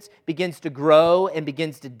repentance begins to grow and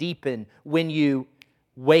begins to deepen when you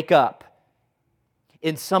wake up.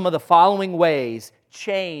 In some of the following ways,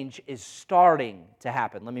 change is starting to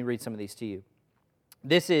happen. Let me read some of these to you.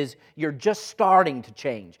 This is, you're just starting to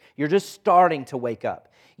change. You're just starting to wake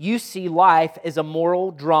up. You see life as a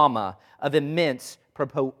moral drama of immense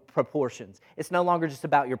proportions. It's no longer just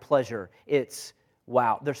about your pleasure. It's,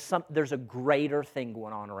 wow, there's a greater thing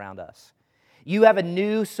going on around us. You have a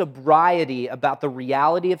new sobriety about the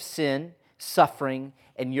reality of sin, suffering,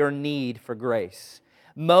 and your need for grace.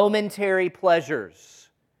 Momentary pleasures,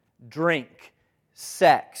 drink,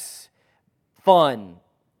 sex, fun,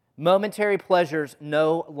 momentary pleasures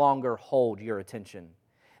no longer hold your attention.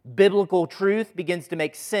 Biblical truth begins to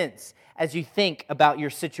make sense as you think about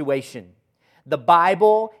your situation. The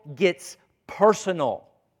Bible gets personal.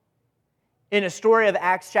 In a story of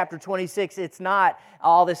Acts chapter 26, it's not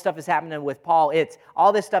all this stuff is happening with Paul. It's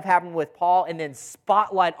all this stuff happened with Paul and then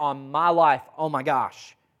spotlight on my life. Oh my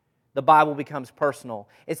gosh. The Bible becomes personal.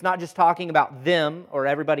 It's not just talking about them or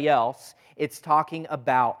everybody else. It's talking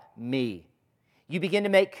about me. You begin to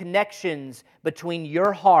make connections between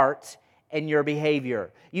your heart and your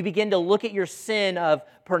behavior. You begin to look at your sin of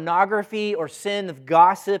pornography or sin of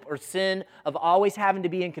gossip or sin of always having to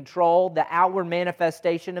be in control, the outward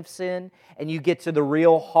manifestation of sin, and you get to the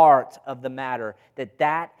real heart of the matter,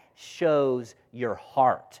 that shows your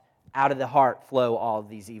heart. Out of the heart flow all of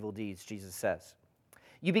these evil deeds, Jesus says.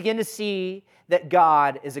 You begin to see that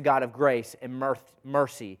God is a God of grace and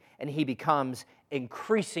mercy, and He becomes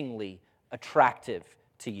increasingly attractive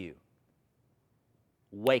to you.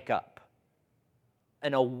 Wake up.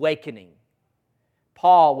 An awakening.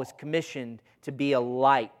 Paul was commissioned to be a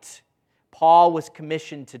light. Paul was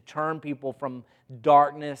commissioned to turn people from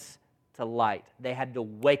darkness to light. They had to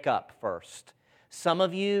wake up first. Some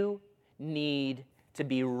of you need to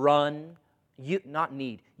be run.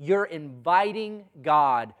 You're inviting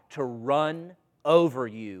God to run over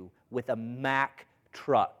you with a Mack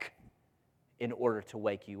truck in order to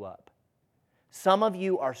wake you up. Some of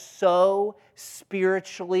you are so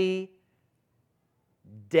spiritually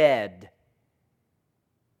dead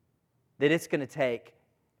that it's going to take,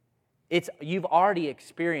 you've already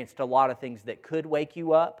experienced a lot of things that could wake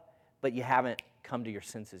you up, but you haven't come to your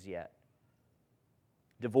senses yet.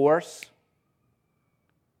 Divorce,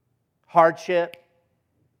 hardship,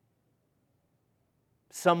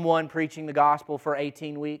 someone preaching the gospel for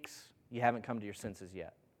 18 weeks, you haven't come to your senses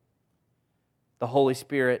yet. The Holy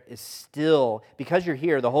Spirit is still, because you're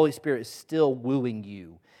here, the Holy Spirit is still wooing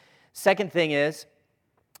you. Second thing is,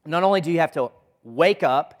 not only do you have to wake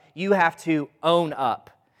up, you have to own up.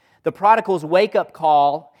 The prodigal's wake-up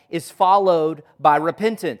call is followed by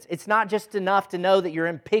repentance. It's not just enough to know that you're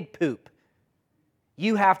in pig poop.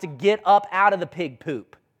 You have to get up out of the pig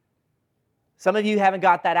poop. Some of you haven't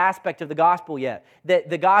got that aspect of the gospel yet. That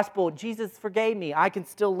the gospel, Jesus forgave me, I can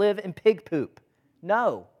still live in pig poop.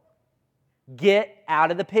 No. Get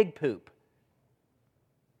out of the pig poop.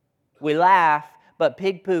 We laugh, but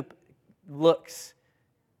pig poop looks,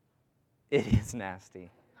 it is nasty.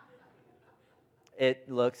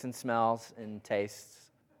 It looks and smells and tastes.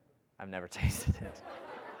 I've never tasted it.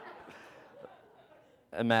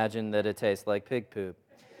 Imagine that it tastes like pig poop.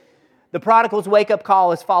 The prodigal's wake-up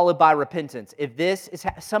call is followed by repentance. If this is,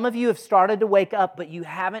 some of you have started to wake up, but you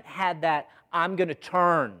haven't had that I'm going to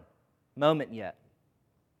turn moment yet.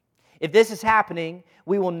 If this is happening,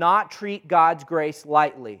 we will not treat God's grace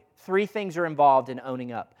lightly. 3 things are involved in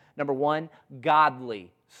owning up. Number 1,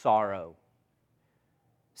 godly sorrow.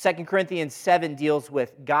 2 Corinthians 7 deals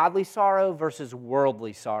with godly sorrow versus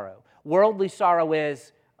worldly sorrow. Worldly sorrow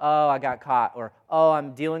is, oh, I got caught, or oh,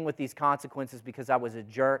 I'm dealing with these consequences because I was a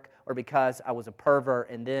jerk, or because I was a pervert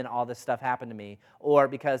and then all this stuff happened to me, or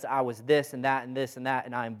because I was this and that and this and that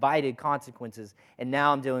and I invited consequences and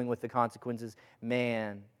now I'm dealing with the consequences.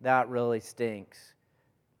 Man, that really stinks.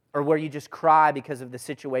 Or where you just cry because of the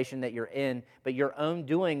situation that you're in, but your own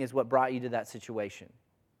doing is what brought you to that situation.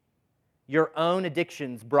 Your own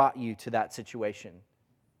addictions brought you to that situation.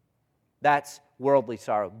 That's worldly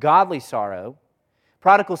sorrow. Godly sorrow,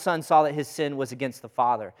 prodigal son saw that his sin was against the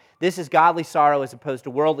Father. This is godly sorrow as opposed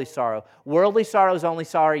to worldly sorrow. Worldly sorrow is only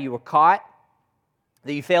sorrow you were caught,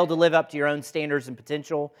 that you failed to live up to your own standards and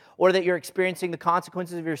potential, or that you're experiencing the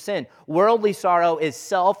consequences of your sin. Worldly sorrow is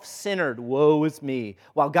self-centered, woe is me,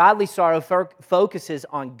 while godly sorrow focuses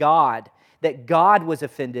on God, that God was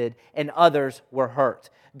offended and others were hurt.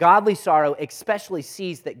 Godly sorrow especially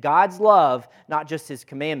sees that God's love, not just His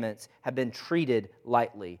commandments, have been treated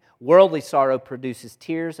lightly. Worldly sorrow produces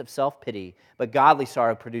tears of self-pity, but godly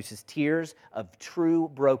sorrow produces tears of true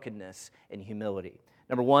brokenness and humility.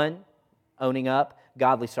 Number 1, owning up,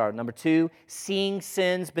 godly sorrow. Number 2, seeing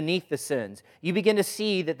sins beneath the sins. You begin to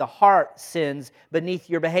see that the heart sins beneath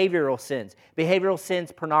your behavioral sins. Behavioral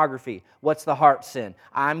sins, pornography. What's the heart sin?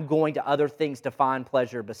 I'm going to other things to find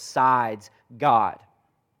pleasure besides God.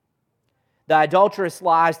 The adulterous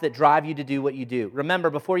lies that drive you to do what you do. Remember,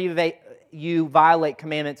 before you violate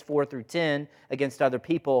commandments 4 through 10 against other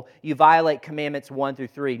people, you violate commandments 1 through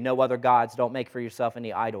 3. No other gods. Don't make for yourself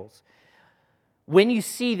any idols. When you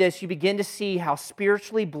see this, you begin to see how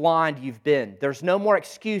spiritually blind you've been. There's no more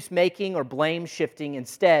excuse making or blame shifting.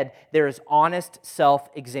 Instead, there is honest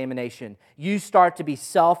self-examination. You start to be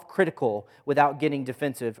self-critical without getting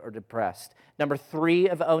defensive or depressed. Number 3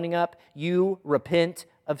 of owning up, you repent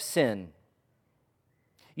of sin.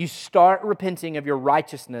 You start repenting of your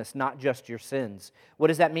righteousness, not just your sins. What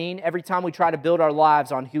does that mean? Every time we try to build our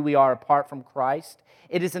lives on who we are apart from Christ,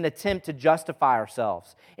 it is an attempt to justify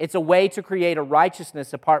ourselves. It's a way to create a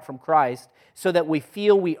righteousness apart from Christ so that we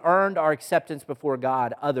feel we earned our acceptance before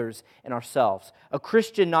God, others, and ourselves. A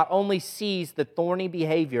Christian not only sees the thorny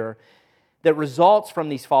behavior that results from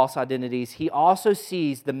these false identities, he also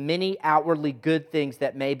sees the many outwardly good things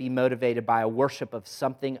that may be motivated by a worship of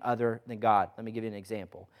something other than God. Let me give you an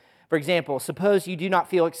example. For example, suppose you do not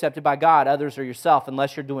feel accepted by God, others, or yourself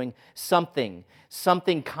unless you're doing something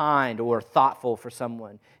kind or thoughtful for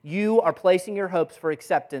someone. You are placing your hopes for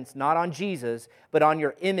acceptance not on Jesus, but on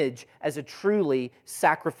your image as a truly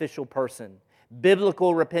sacrificial person.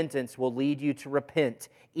 Biblical repentance will lead you to repent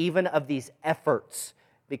even of these efforts,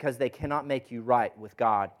 because they cannot make you right with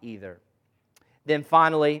God either. Then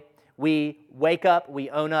finally, we wake up, we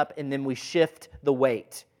own up, and then we shift the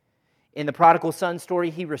weight. In the prodigal son story,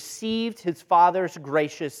 he received his father's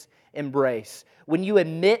gracious embrace. When you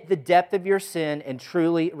admit the depth of your sin and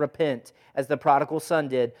truly repent, as the prodigal son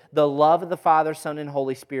did, the love of the Father, Son, and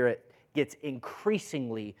Holy Spirit gets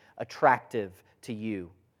increasingly attractive to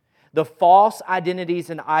you. The false identities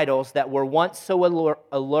and idols that were once so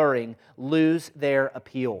alluring lose their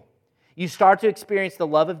appeal. You start to experience the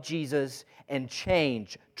love of Jesus and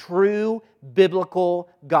change. True biblical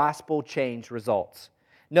gospel change results.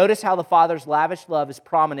 Notice how the Father's lavish love is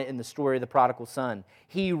prominent in the story of the prodigal son.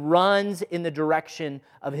 He runs in the direction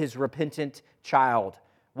of his repentant child.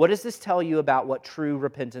 What does this tell you about what true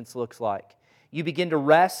repentance looks like? You begin to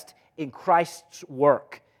rest in Christ's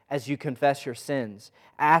work as you confess your sins,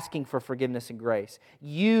 asking for forgiveness and grace.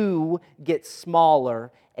 You get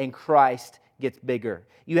smaller and Christ gets bigger.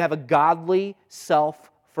 You have a godly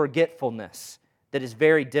self-forgetfulness that is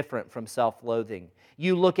very different from self-loathing.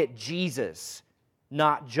 You look at Jesus,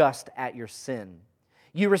 not just at your sin.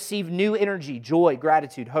 You receive new energy, joy,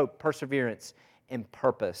 gratitude, hope, perseverance, and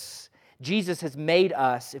purpose. Jesus has made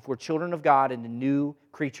us, if we're children of God, into new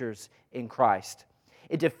creatures in Christ.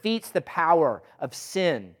 It defeats the power of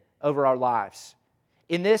sin over our lives.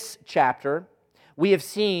 In this chapter, we have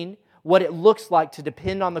seen what it looks like to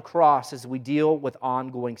depend on the cross as we deal with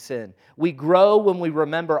ongoing sin. We grow when we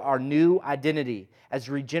remember our new identity as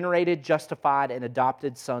regenerated, justified, and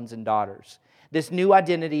adopted sons and daughters. This new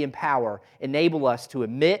identity and power enable us to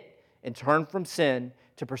admit and turn from sin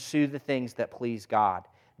to pursue the things that please God.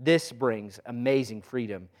 This brings amazing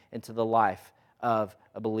freedom into the life of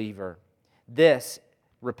a believer. This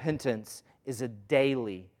repentance is a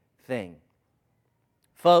daily thing.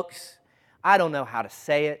 Folks, I don't know how to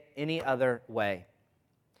say it any other way.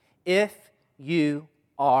 If you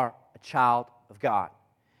are a child of God,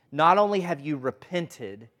 not only have you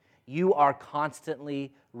repented, you are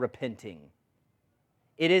constantly repenting.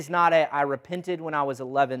 It is not I repented when I was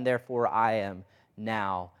 11, therefore I am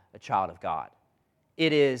now a child of God.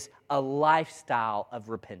 It is a lifestyle of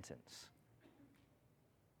repentance.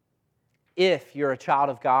 If you're a child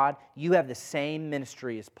of God, you have the same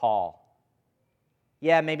ministry as Paul.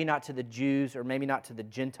 Yeah, maybe not to the Jews or maybe not to the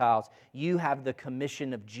Gentiles. You have the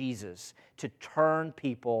commission of Jesus to turn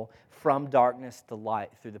people from darkness to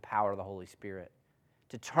light through the power of the Holy Spirit.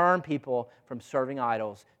 To turn people from serving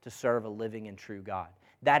idols to serve a living and true God.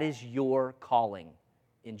 That is your calling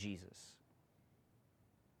in Jesus.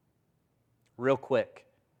 Real quick,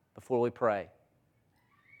 before we pray.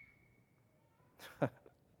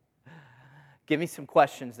 Give me some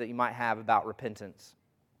questions that you might have about repentance.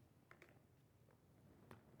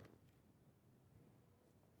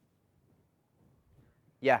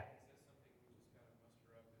 Yeah.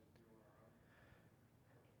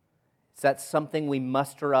 Is that something we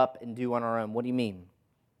muster up and do on our own? What do you mean?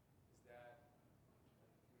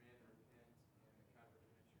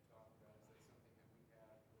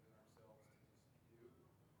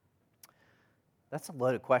 That's a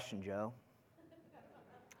loaded question, Joe.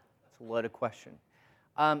 It's a loaded question.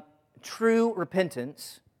 True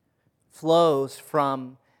repentance flows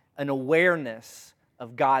from an awareness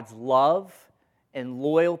of God's love and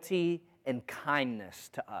loyalty and kindness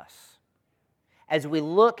to us. As we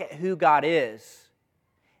look at who God is,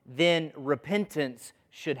 then repentance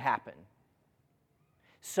should happen.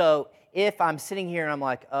 So if I'm sitting here and I'm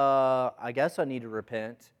like, I guess I need to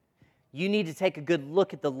repent, you need to take a good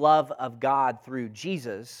look at the love of God through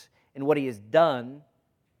Jesus and what He has done,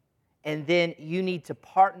 and then you need to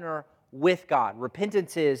partner with God.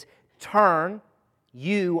 Repentance is turn.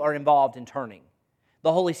 You are involved in turning.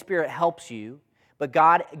 The Holy Spirit helps you, but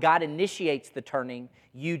God initiates the turning.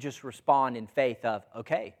 You just respond in faith of,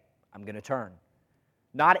 okay, I'm going to turn.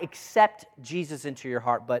 Not accept Jesus into your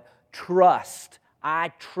heart, but trust.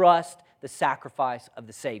 I trust the sacrifice of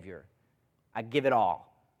the Savior. I give it all.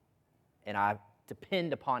 And I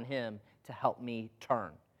depend upon Him to help me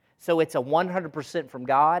turn. So it's a 100% from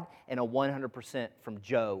God and a 100% from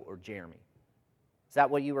Joe or Jeremy. Is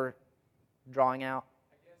that what you were drawing out?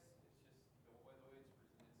 I guess it's just the way it's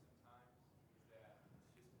presented sometimes is that it's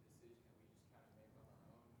just a decision that we just kind of make on our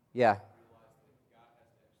own. Yeah. Realize that God has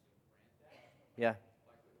to actually grant that. Yeah.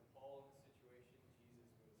 Like with Paul in this situation,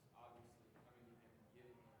 Jesus was obviously coming to him and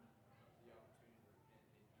giving him the opportunity to repent,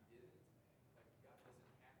 and if he didn't, like God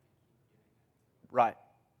doesn't have to keep giving that to him. Right.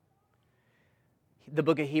 The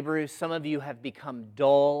book of Hebrews, some of you have become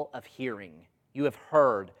dull of hearing. You have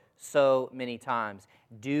heard so many times.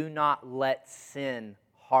 Do not let sin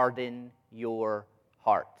harden your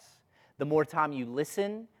hearts. The more time you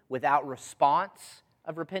listen without response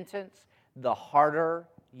of repentance, the harder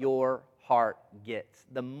your heart gets,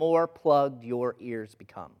 the more plugged your ears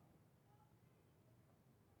become.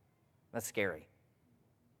 That's scary.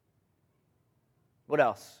 What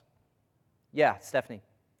else? Yeah, Stephanie.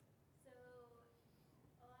 So,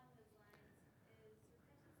 along those lines, is repentance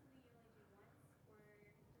something you only do once, or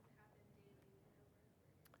does it happen daily and over and over again?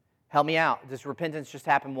 Help me out. Does repentance just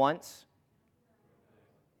happen once?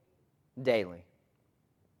 Daily.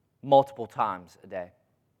 Multiple times a day.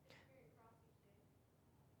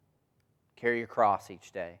 Carry your cross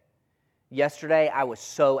each day. Yesterday, I was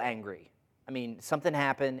so angry. I mean, something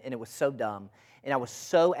happened, and it was so dumb. And I was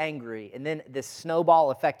so angry. And then this snowball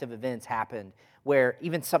effect of events happened where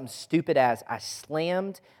even something stupid as I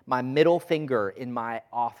slammed my middle finger in my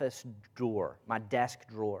office drawer, my desk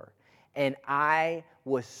drawer. And I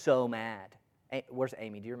was so mad. Where's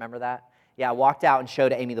Amy? Do you remember that? Yeah, I walked out and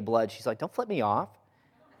showed Amy the blood. She's like, don't flip me off.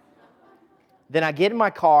 Then I get in my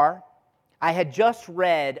car. I had just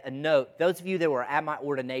read a note. Those of you that were at my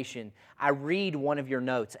ordination, I read one of your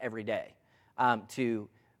notes every day to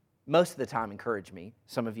most of the time encourage me.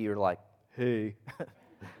 Some of you are like, hey,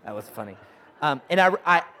 that was funny. And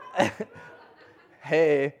I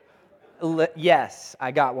hey, yes,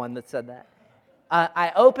 I got one that said that.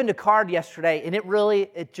 I opened a card yesterday, and it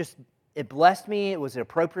blessed me. It was an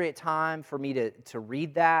appropriate time for me to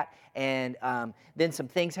read that. And then some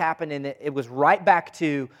things happened, and it was right back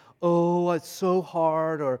to, oh, it's so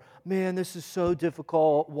hard, or man, this is so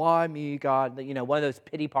difficult. Why me, God? You know, one of those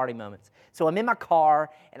pity party moments. So I'm in my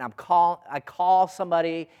car, and I call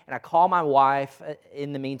somebody, and I call my wife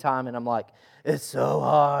in the meantime, and I'm like, it's so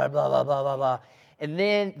hard, blah, blah, blah, blah, blah. And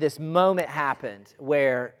then this moment happened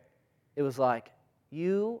where it was like,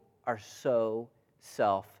 you are so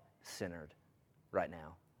self-centered right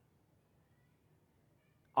now.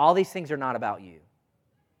 All these things are not about you.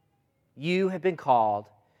 You have been called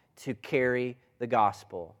to carry the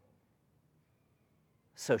gospel.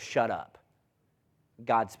 So shut up.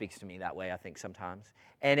 God speaks to me that way, I think, sometimes.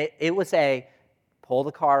 And it was pull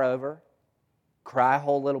the car over, cry a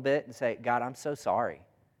whole little bit, and say, God, I'm so sorry.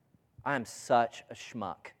 I am such a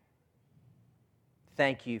schmuck.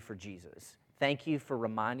 Thank you for Jesus. Thank you for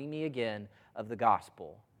reminding me again of the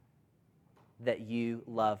gospel, that you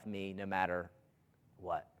love me no matter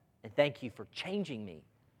what. And thank you for changing me.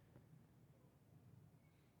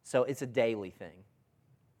 So it's a daily thing.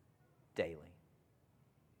 Daily.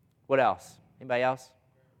 What else? Anybody else?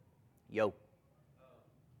 Yo. A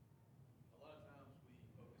lot of times we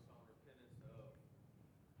focus on repentance of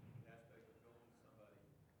the aspect of going to somebody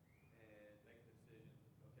and make the decision,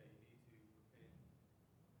 okay, you need to repent.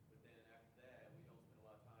 But then after that, we don't spend a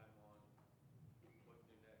lot of time on what to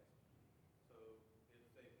do next. So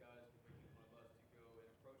say if God is convicting one of us to go and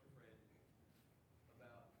approach a friend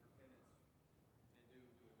about repentance and do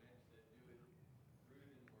it rooted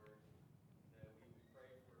in the Word, that we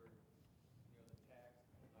pray for the tact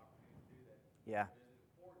and the opportunity to do that. Yeah. Is it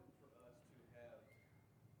important for us to have the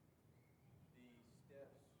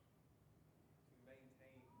steps to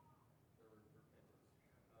maintain the repentance?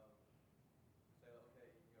 Say, okay,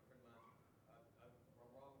 a friend of mine, I'm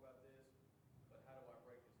wrong about this, but how do I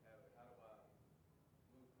break this habit? How do I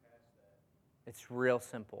move past that? It's real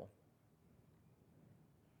simple.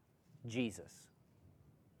 Jesus.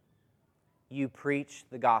 You preach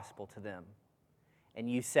the gospel to them, and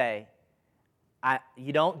you say,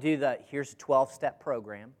 you don't do here's a 12-step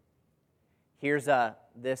program, here's a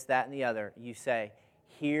this, that, and the other. You say,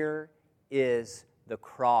 here is the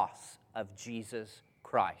cross of Jesus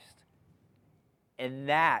Christ. And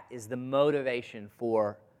that is the motivation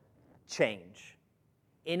for change.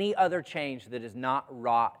 Any other change that is not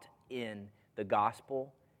wrought in the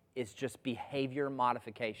gospel is just behavior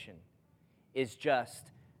modification, is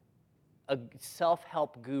just a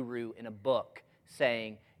self-help guru in a book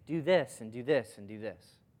saying, do this and do this and do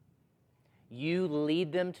this. You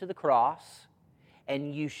lead them to the cross,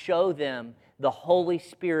 and you show them the Holy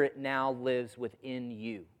Spirit now lives within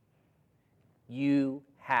you. You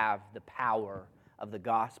have the power of the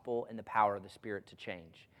gospel and the power of the Spirit to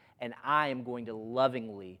change. And I am going to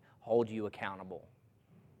lovingly hold you accountable.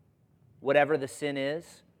 Whatever the sin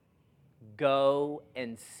is, go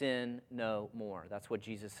and sin no more. That's what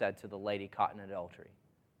Jesus said to the lady caught in adultery.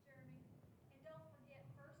 Jeremy, and don't forget,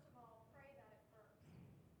 first of all, pray about it first.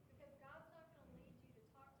 Because God's not going to lead you to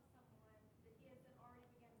talk to someone that He hasn't already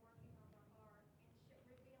begun working on their heart and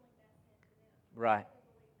revealing that sin to them. Right. I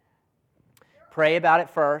really believe that. Pray about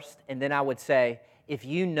it first, and then I would say, if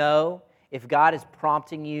God is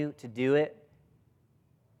prompting you to do it,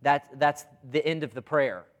 that's the end of the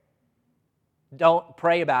prayer. Don't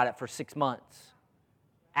pray about it for 6 months.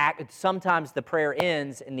 Sometimes the prayer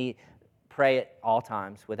ends, and pray at all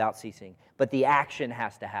times without ceasing, but the action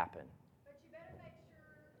has to happen. But you better make sure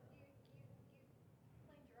you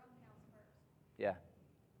cleaned your own house first. Yeah.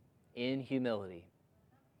 In humility.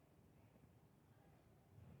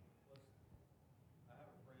 I have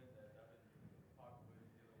a friend that I've been talking with,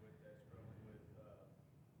 dealing with, that's struggling with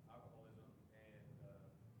alcoholism and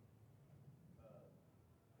fornication.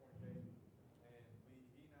 And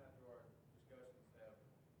he and I, through our discussions, have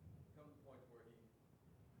come to the point where he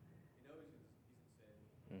knows he's in sin.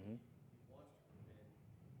 Mm-hmm. He wants to repent.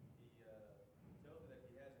 He tells me that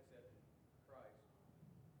he has accepted Christ.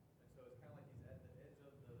 And so it's kind of like he's at the edge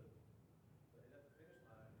of the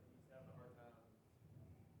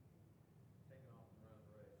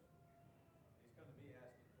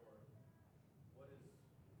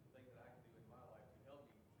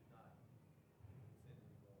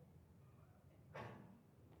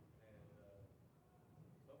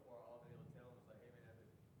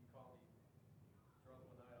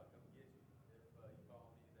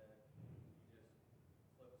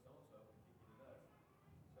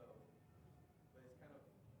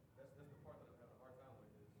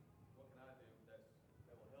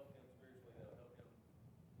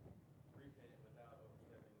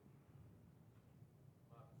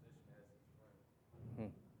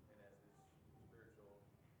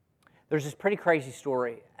There's this pretty crazy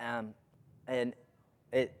story, and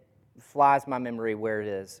it flies my memory where it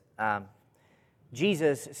is.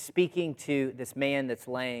 Jesus speaking to this man that's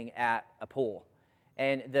laying at a pool.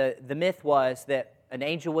 And the myth was that an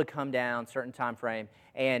angel would come down, certain time frame,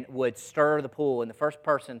 and would stir the pool, and the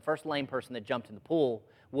first lame person that jumped in the pool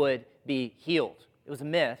would be healed. It was a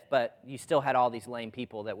myth, but you still had all these lame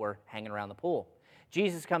people that were hanging around the pool.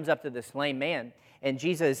 Jesus comes up to this lame man, and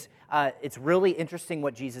Jesus, it's really interesting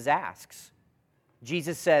what Jesus asks.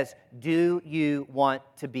 Jesus says, "Do you want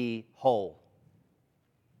to be whole?"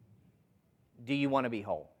 Do you want to be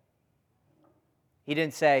whole? He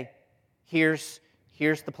didn't say, here's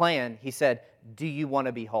the plan. He said, do you want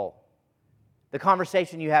to be whole? The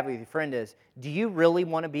conversation you have with your friend is, do you really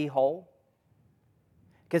want to be whole?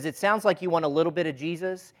 Because it sounds like you want a little bit of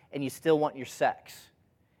Jesus and you still want your sex.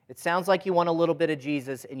 It sounds like you want a little bit of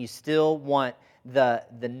Jesus and you still want the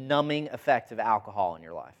numbing effect of alcohol in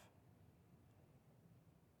your life.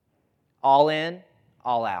 All in,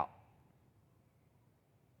 all out.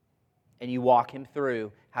 And you walk him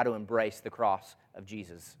through how to embrace the cross of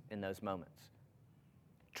Jesus in those moments.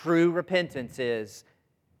 True repentance is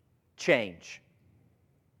change.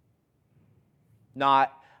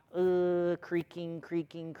 Not creaking,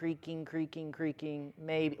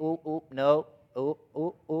 maybe, no,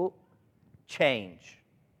 change.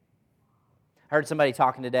 I heard somebody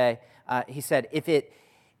talking today. He said,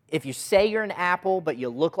 if you say you're an apple, but you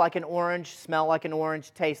look like an orange, smell like an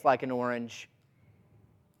orange, taste like an orange,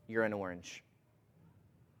 you're an orange.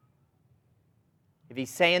 If he's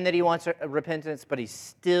saying that he wants a repentance, but he's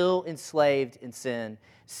still enslaved in sin,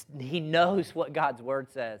 he knows what God's word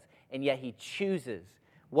says, and yet he chooses.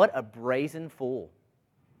 What a brazen fool.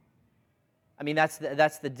 I mean, that's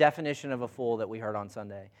the definition of a fool that we heard on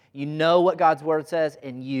Sunday. You know what God's word says,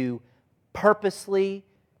 and you purposely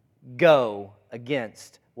go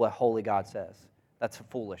against what holy God says. That's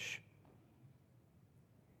foolish.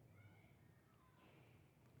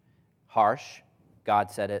 Harsh.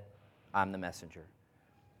 God said it. I'm the messenger.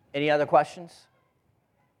 Any other questions?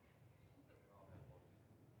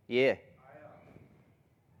 Yeah.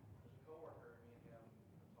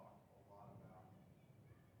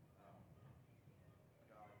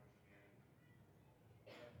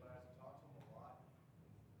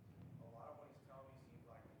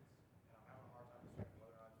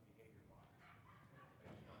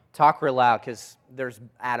 Talk real loud because there's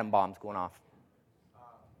atom bombs going off.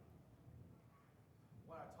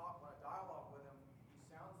 When I dialogue with him, he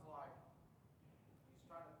sounds like he's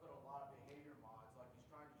trying to put a lot of behavior mods, like he's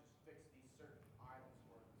trying to just fix these certain items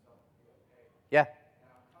for himself to be okay. Yeah.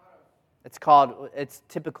 And I'm It's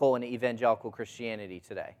typical in evangelical Christianity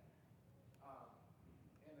today.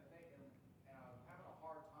 and I'm having a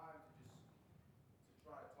hard time to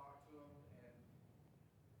try to talk to him and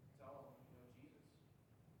tell him, Jesus.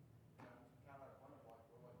 And I'm kind of at a point of like,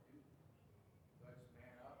 what do I do? Do I just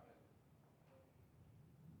man up and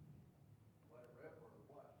let it rip or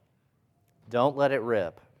what? Don't let it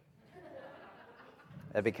rip.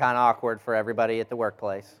 That'd be kind of awkward for everybody at the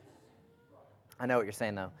workplace. I know what you're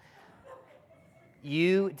saying, though.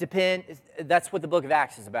 That's what the book of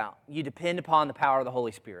Acts is about. You depend upon the power of the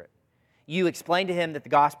Holy Spirit. You explain to him that the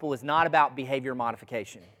gospel is not about behavior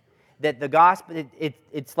modification. That the gospel,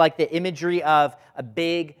 it's like the imagery of a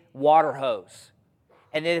big water hose.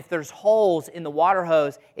 And that if there's holes in the water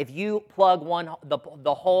hose, if you plug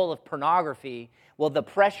the hole of pornography, well, the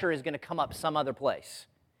pressure is going to come up some other place.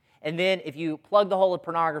 And then if you plug the hole of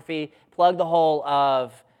pornography, plug the hole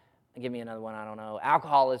of, give me another one, I don't know,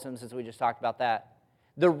 alcoholism, since we just talked about that.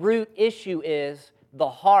 The root issue is the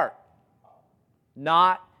heart,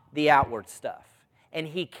 not the outward stuff. And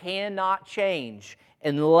he cannot change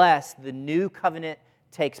unless the new covenant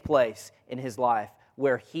takes place in his life,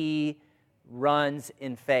 where he runs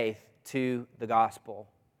in faith to the gospel.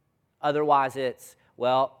 Otherwise it's,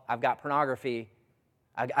 well, I've got pornography,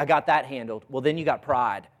 I got that handled. Well, then you got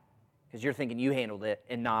pride, because you're thinking you handled it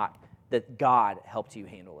and not that God helped you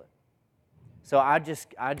handle it. So I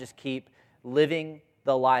just keep living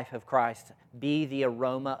the life of Christ. Be the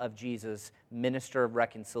aroma of Jesus, minister of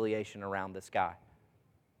reconciliation around this guy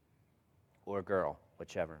or girl,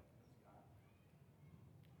 whichever.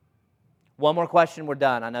 One more question, we're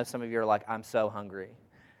done. I know some of you are like, I'm so hungry.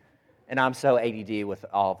 And I'm so ADD with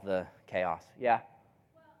all of the chaos. Yeah?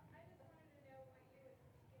 Well, I just wanted to know what you would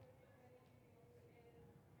give somebody who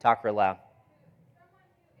is Talk real loud. someone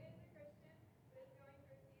who is a Christian but is going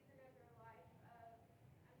through a season of their life of,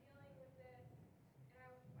 I'm dealing with this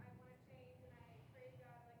and I want to change and I praise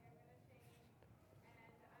God like I'm going to change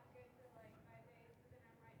and I'm good for like 5 days but then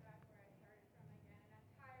I'm right back where I started from again and I'm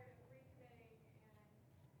tired of recommitting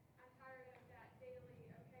and I'm tired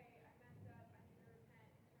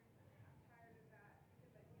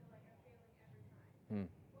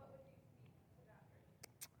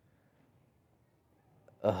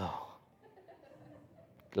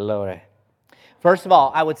Glory. First of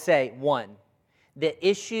all, I would say, one, the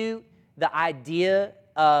issue, the idea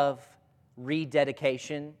of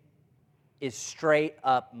rededication is straight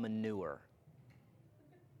up manure.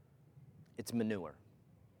 It's manure.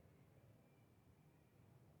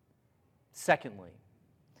 Secondly,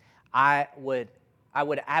 I would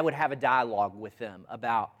have a dialogue with them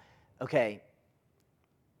about, okay,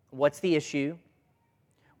 what's the issue?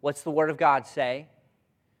 What's the Word of God say?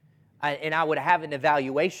 And I would have an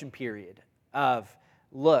evaluation period of,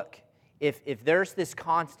 look, if there's this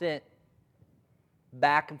constant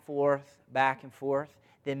back and forth,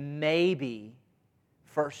 then maybe,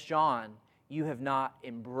 1 John, you have not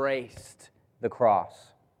embraced the cross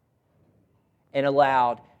and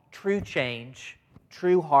allowed true change,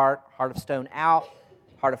 true heart of stone out,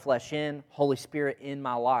 heart of flesh in, Holy Spirit in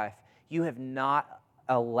my life. You have not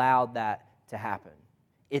allowed that to happen.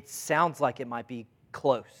 It sounds like it might be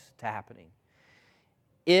close to happening.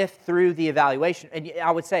 If through the evaluation, and I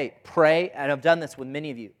would say pray, and I've done this with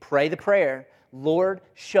many of you, pray the prayer, Lord,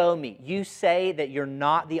 show me. You say that you're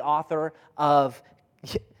not the author of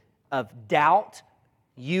doubt.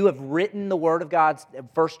 You have written the Word of God,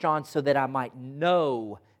 1 John, so that I might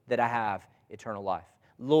know that I have eternal life.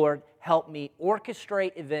 Lord, help me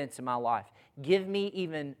orchestrate events in my life. Give me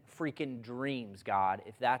even freaking dreams, God,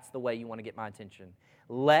 if that's the way you want to get my attention.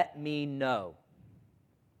 Let me know.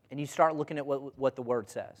 And you start looking at what the Word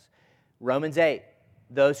says. Romans 8,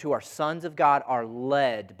 those who are sons of God are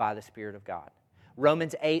led by the Spirit of God.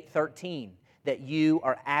 Romans 8:13, that you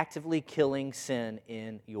are actively killing sin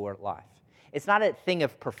in your life. It's not a thing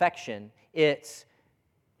of perfection, it's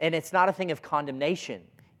not a thing of condemnation.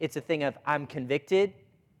 It's a thing of, I'm convicted,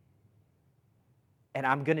 and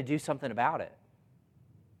I'm going to do something about it.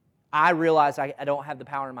 I realize I don't have the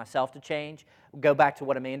power in myself to change. Go back to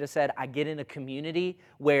what Amanda said. I get in a community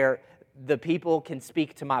where the people can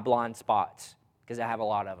speak to my blind spots, because I have a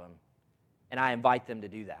lot of them. And I invite them to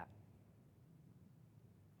do that.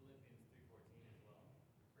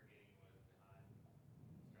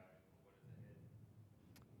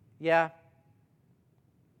 Yeah.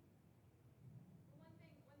 One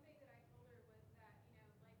thing that I told her was that, like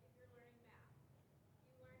if you're learning math,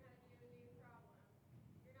 you learn how to do a new problem.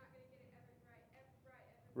 You're not going to get it every right every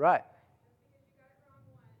Right. time. Just because you got it wrong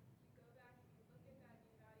once, you go back and you look at that and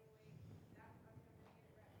you evaluate that. I'm going to get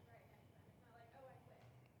it right next time. It's not like, oh, I quit.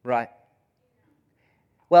 Right.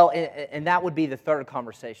 Well, and that would be the third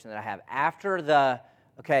conversation that I have. After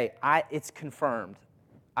it's confirmed.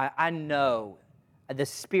 I know the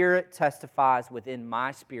Spirit testifies within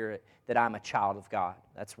my spirit that I'm a child of God.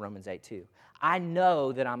 That's Romans 8:2. I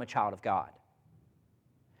know that I'm a child of God.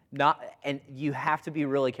 And you have to be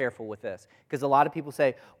really careful with this, because a lot of people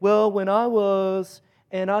say, well, when I was,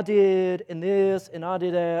 and I did, and this, and I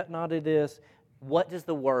did that, and I did this. What does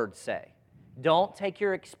the Word say? Don't take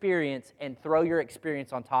your experience and throw your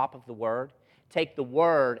experience on top of the Word. Take the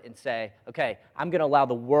Word and say, okay, I'm going to allow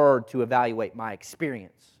the Word to evaluate my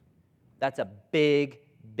experience. That's a big,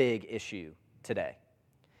 big issue today.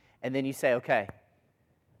 And then you say, okay,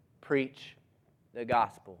 preach the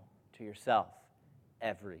gospel to yourself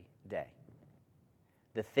every day.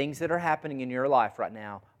 The things that are happening in your life right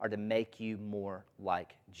now are to make you more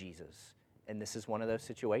like Jesus. And this is one of those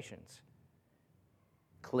situations.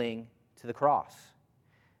 Cling to the cross.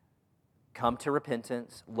 Come to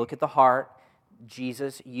repentance. Look at the heart.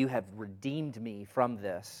 Jesus, you have redeemed me from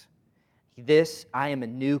this. I am a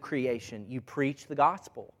new creation. You preach the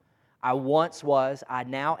gospel. I once was, I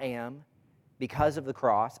now am, because of the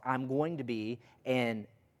cross. I'm going to be, and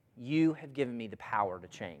you have given me the power to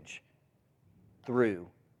change through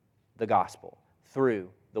the gospel, through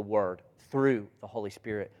the Word, through the Holy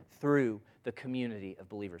Spirit, through the community of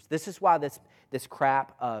believers. This is why this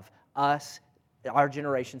crap of us, our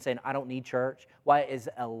generation saying, I don't need church, why it is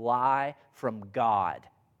a lie from God.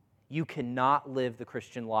 You cannot live the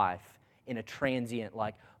Christian life in a transient,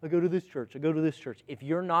 like, I go to this church, I go to this church. If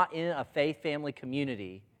you're not in a faith family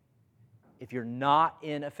community, a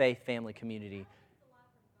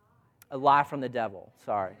lie from the devil,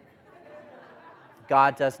 sorry.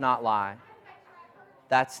 God does not lie.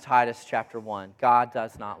 That's Titus chapter 1. God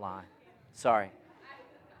does not lie. Sorry.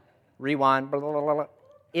 Rewind. Blah, blah, blah, blah.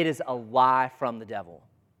 It is a lie from the devil.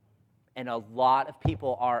 And a lot of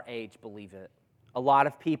people our age believe it. A lot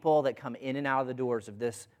of people that come in and out of the doors of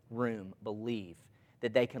this room believe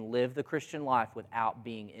that they can live the Christian life without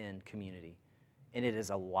being in community. And it is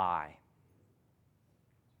a lie.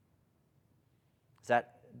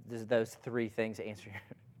 Does those three things answer your...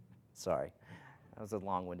 Sorry, that was a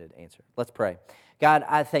long-winded answer. Let's pray. God,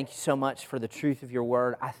 I thank you so much for the truth of your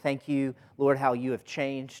word. I thank you, Lord, how you have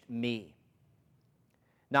changed me.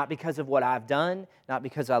 Not because of what I've done, not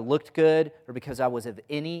because I looked good or because I was of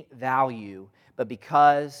any value, but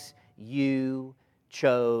because you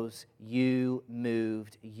chose, you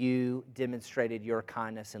moved, you demonstrated your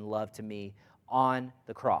kindness and love to me on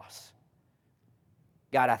the cross.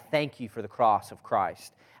 God, I thank you for the cross of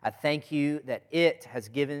Christ. I thank you that it has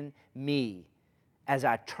given me, as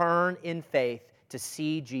I turn in faith to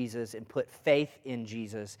see Jesus and put faith in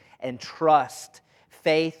Jesus and trust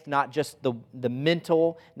faith, not just the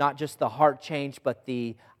mental, not just the heart change, but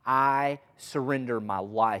I surrender my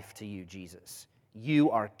life to you, Jesus.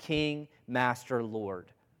 You are King, Master,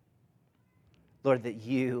 Lord. Lord, that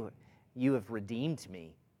you have redeemed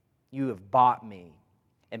me. You have bought me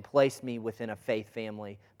and placed me within a faith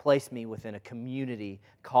family, placed me within a community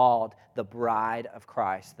called the bride of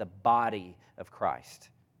Christ, the body of Christ.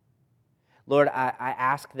 Lord, I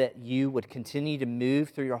ask that you would continue to move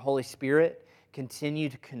through your Holy Spirit, continue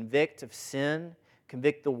to convict of sin,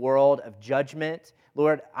 convict the world of judgment.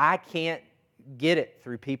 Lord, I can't get it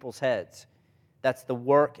through people's heads. That's the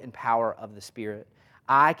work and power of the Spirit.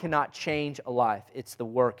 I cannot change a life. It's the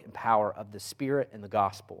work and power of the Spirit and the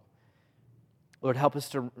gospel. Lord, help us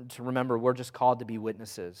to remember we're just called to be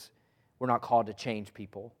witnesses. We're not called to change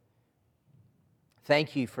people.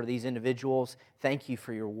 Thank you for these individuals. Thank you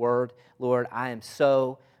for your word. Lord, I am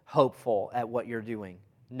so hopeful at what you're doing,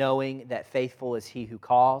 knowing that faithful is he who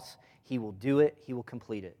calls. He will do it. He will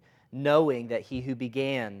complete it. Knowing that he who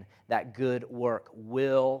began that good work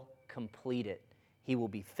will complete it. He will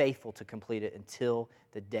be faithful to complete it until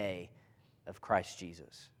the day of Christ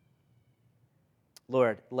Jesus.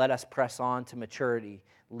 Lord, let us press on to maturity,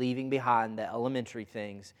 leaving behind the elementary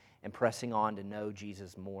things and pressing on to know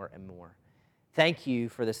Jesus more and more. Thank you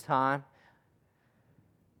for this time.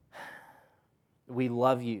 We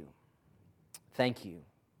love you. Thank you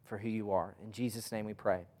for who you are. In Jesus' name we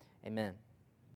pray. Amen.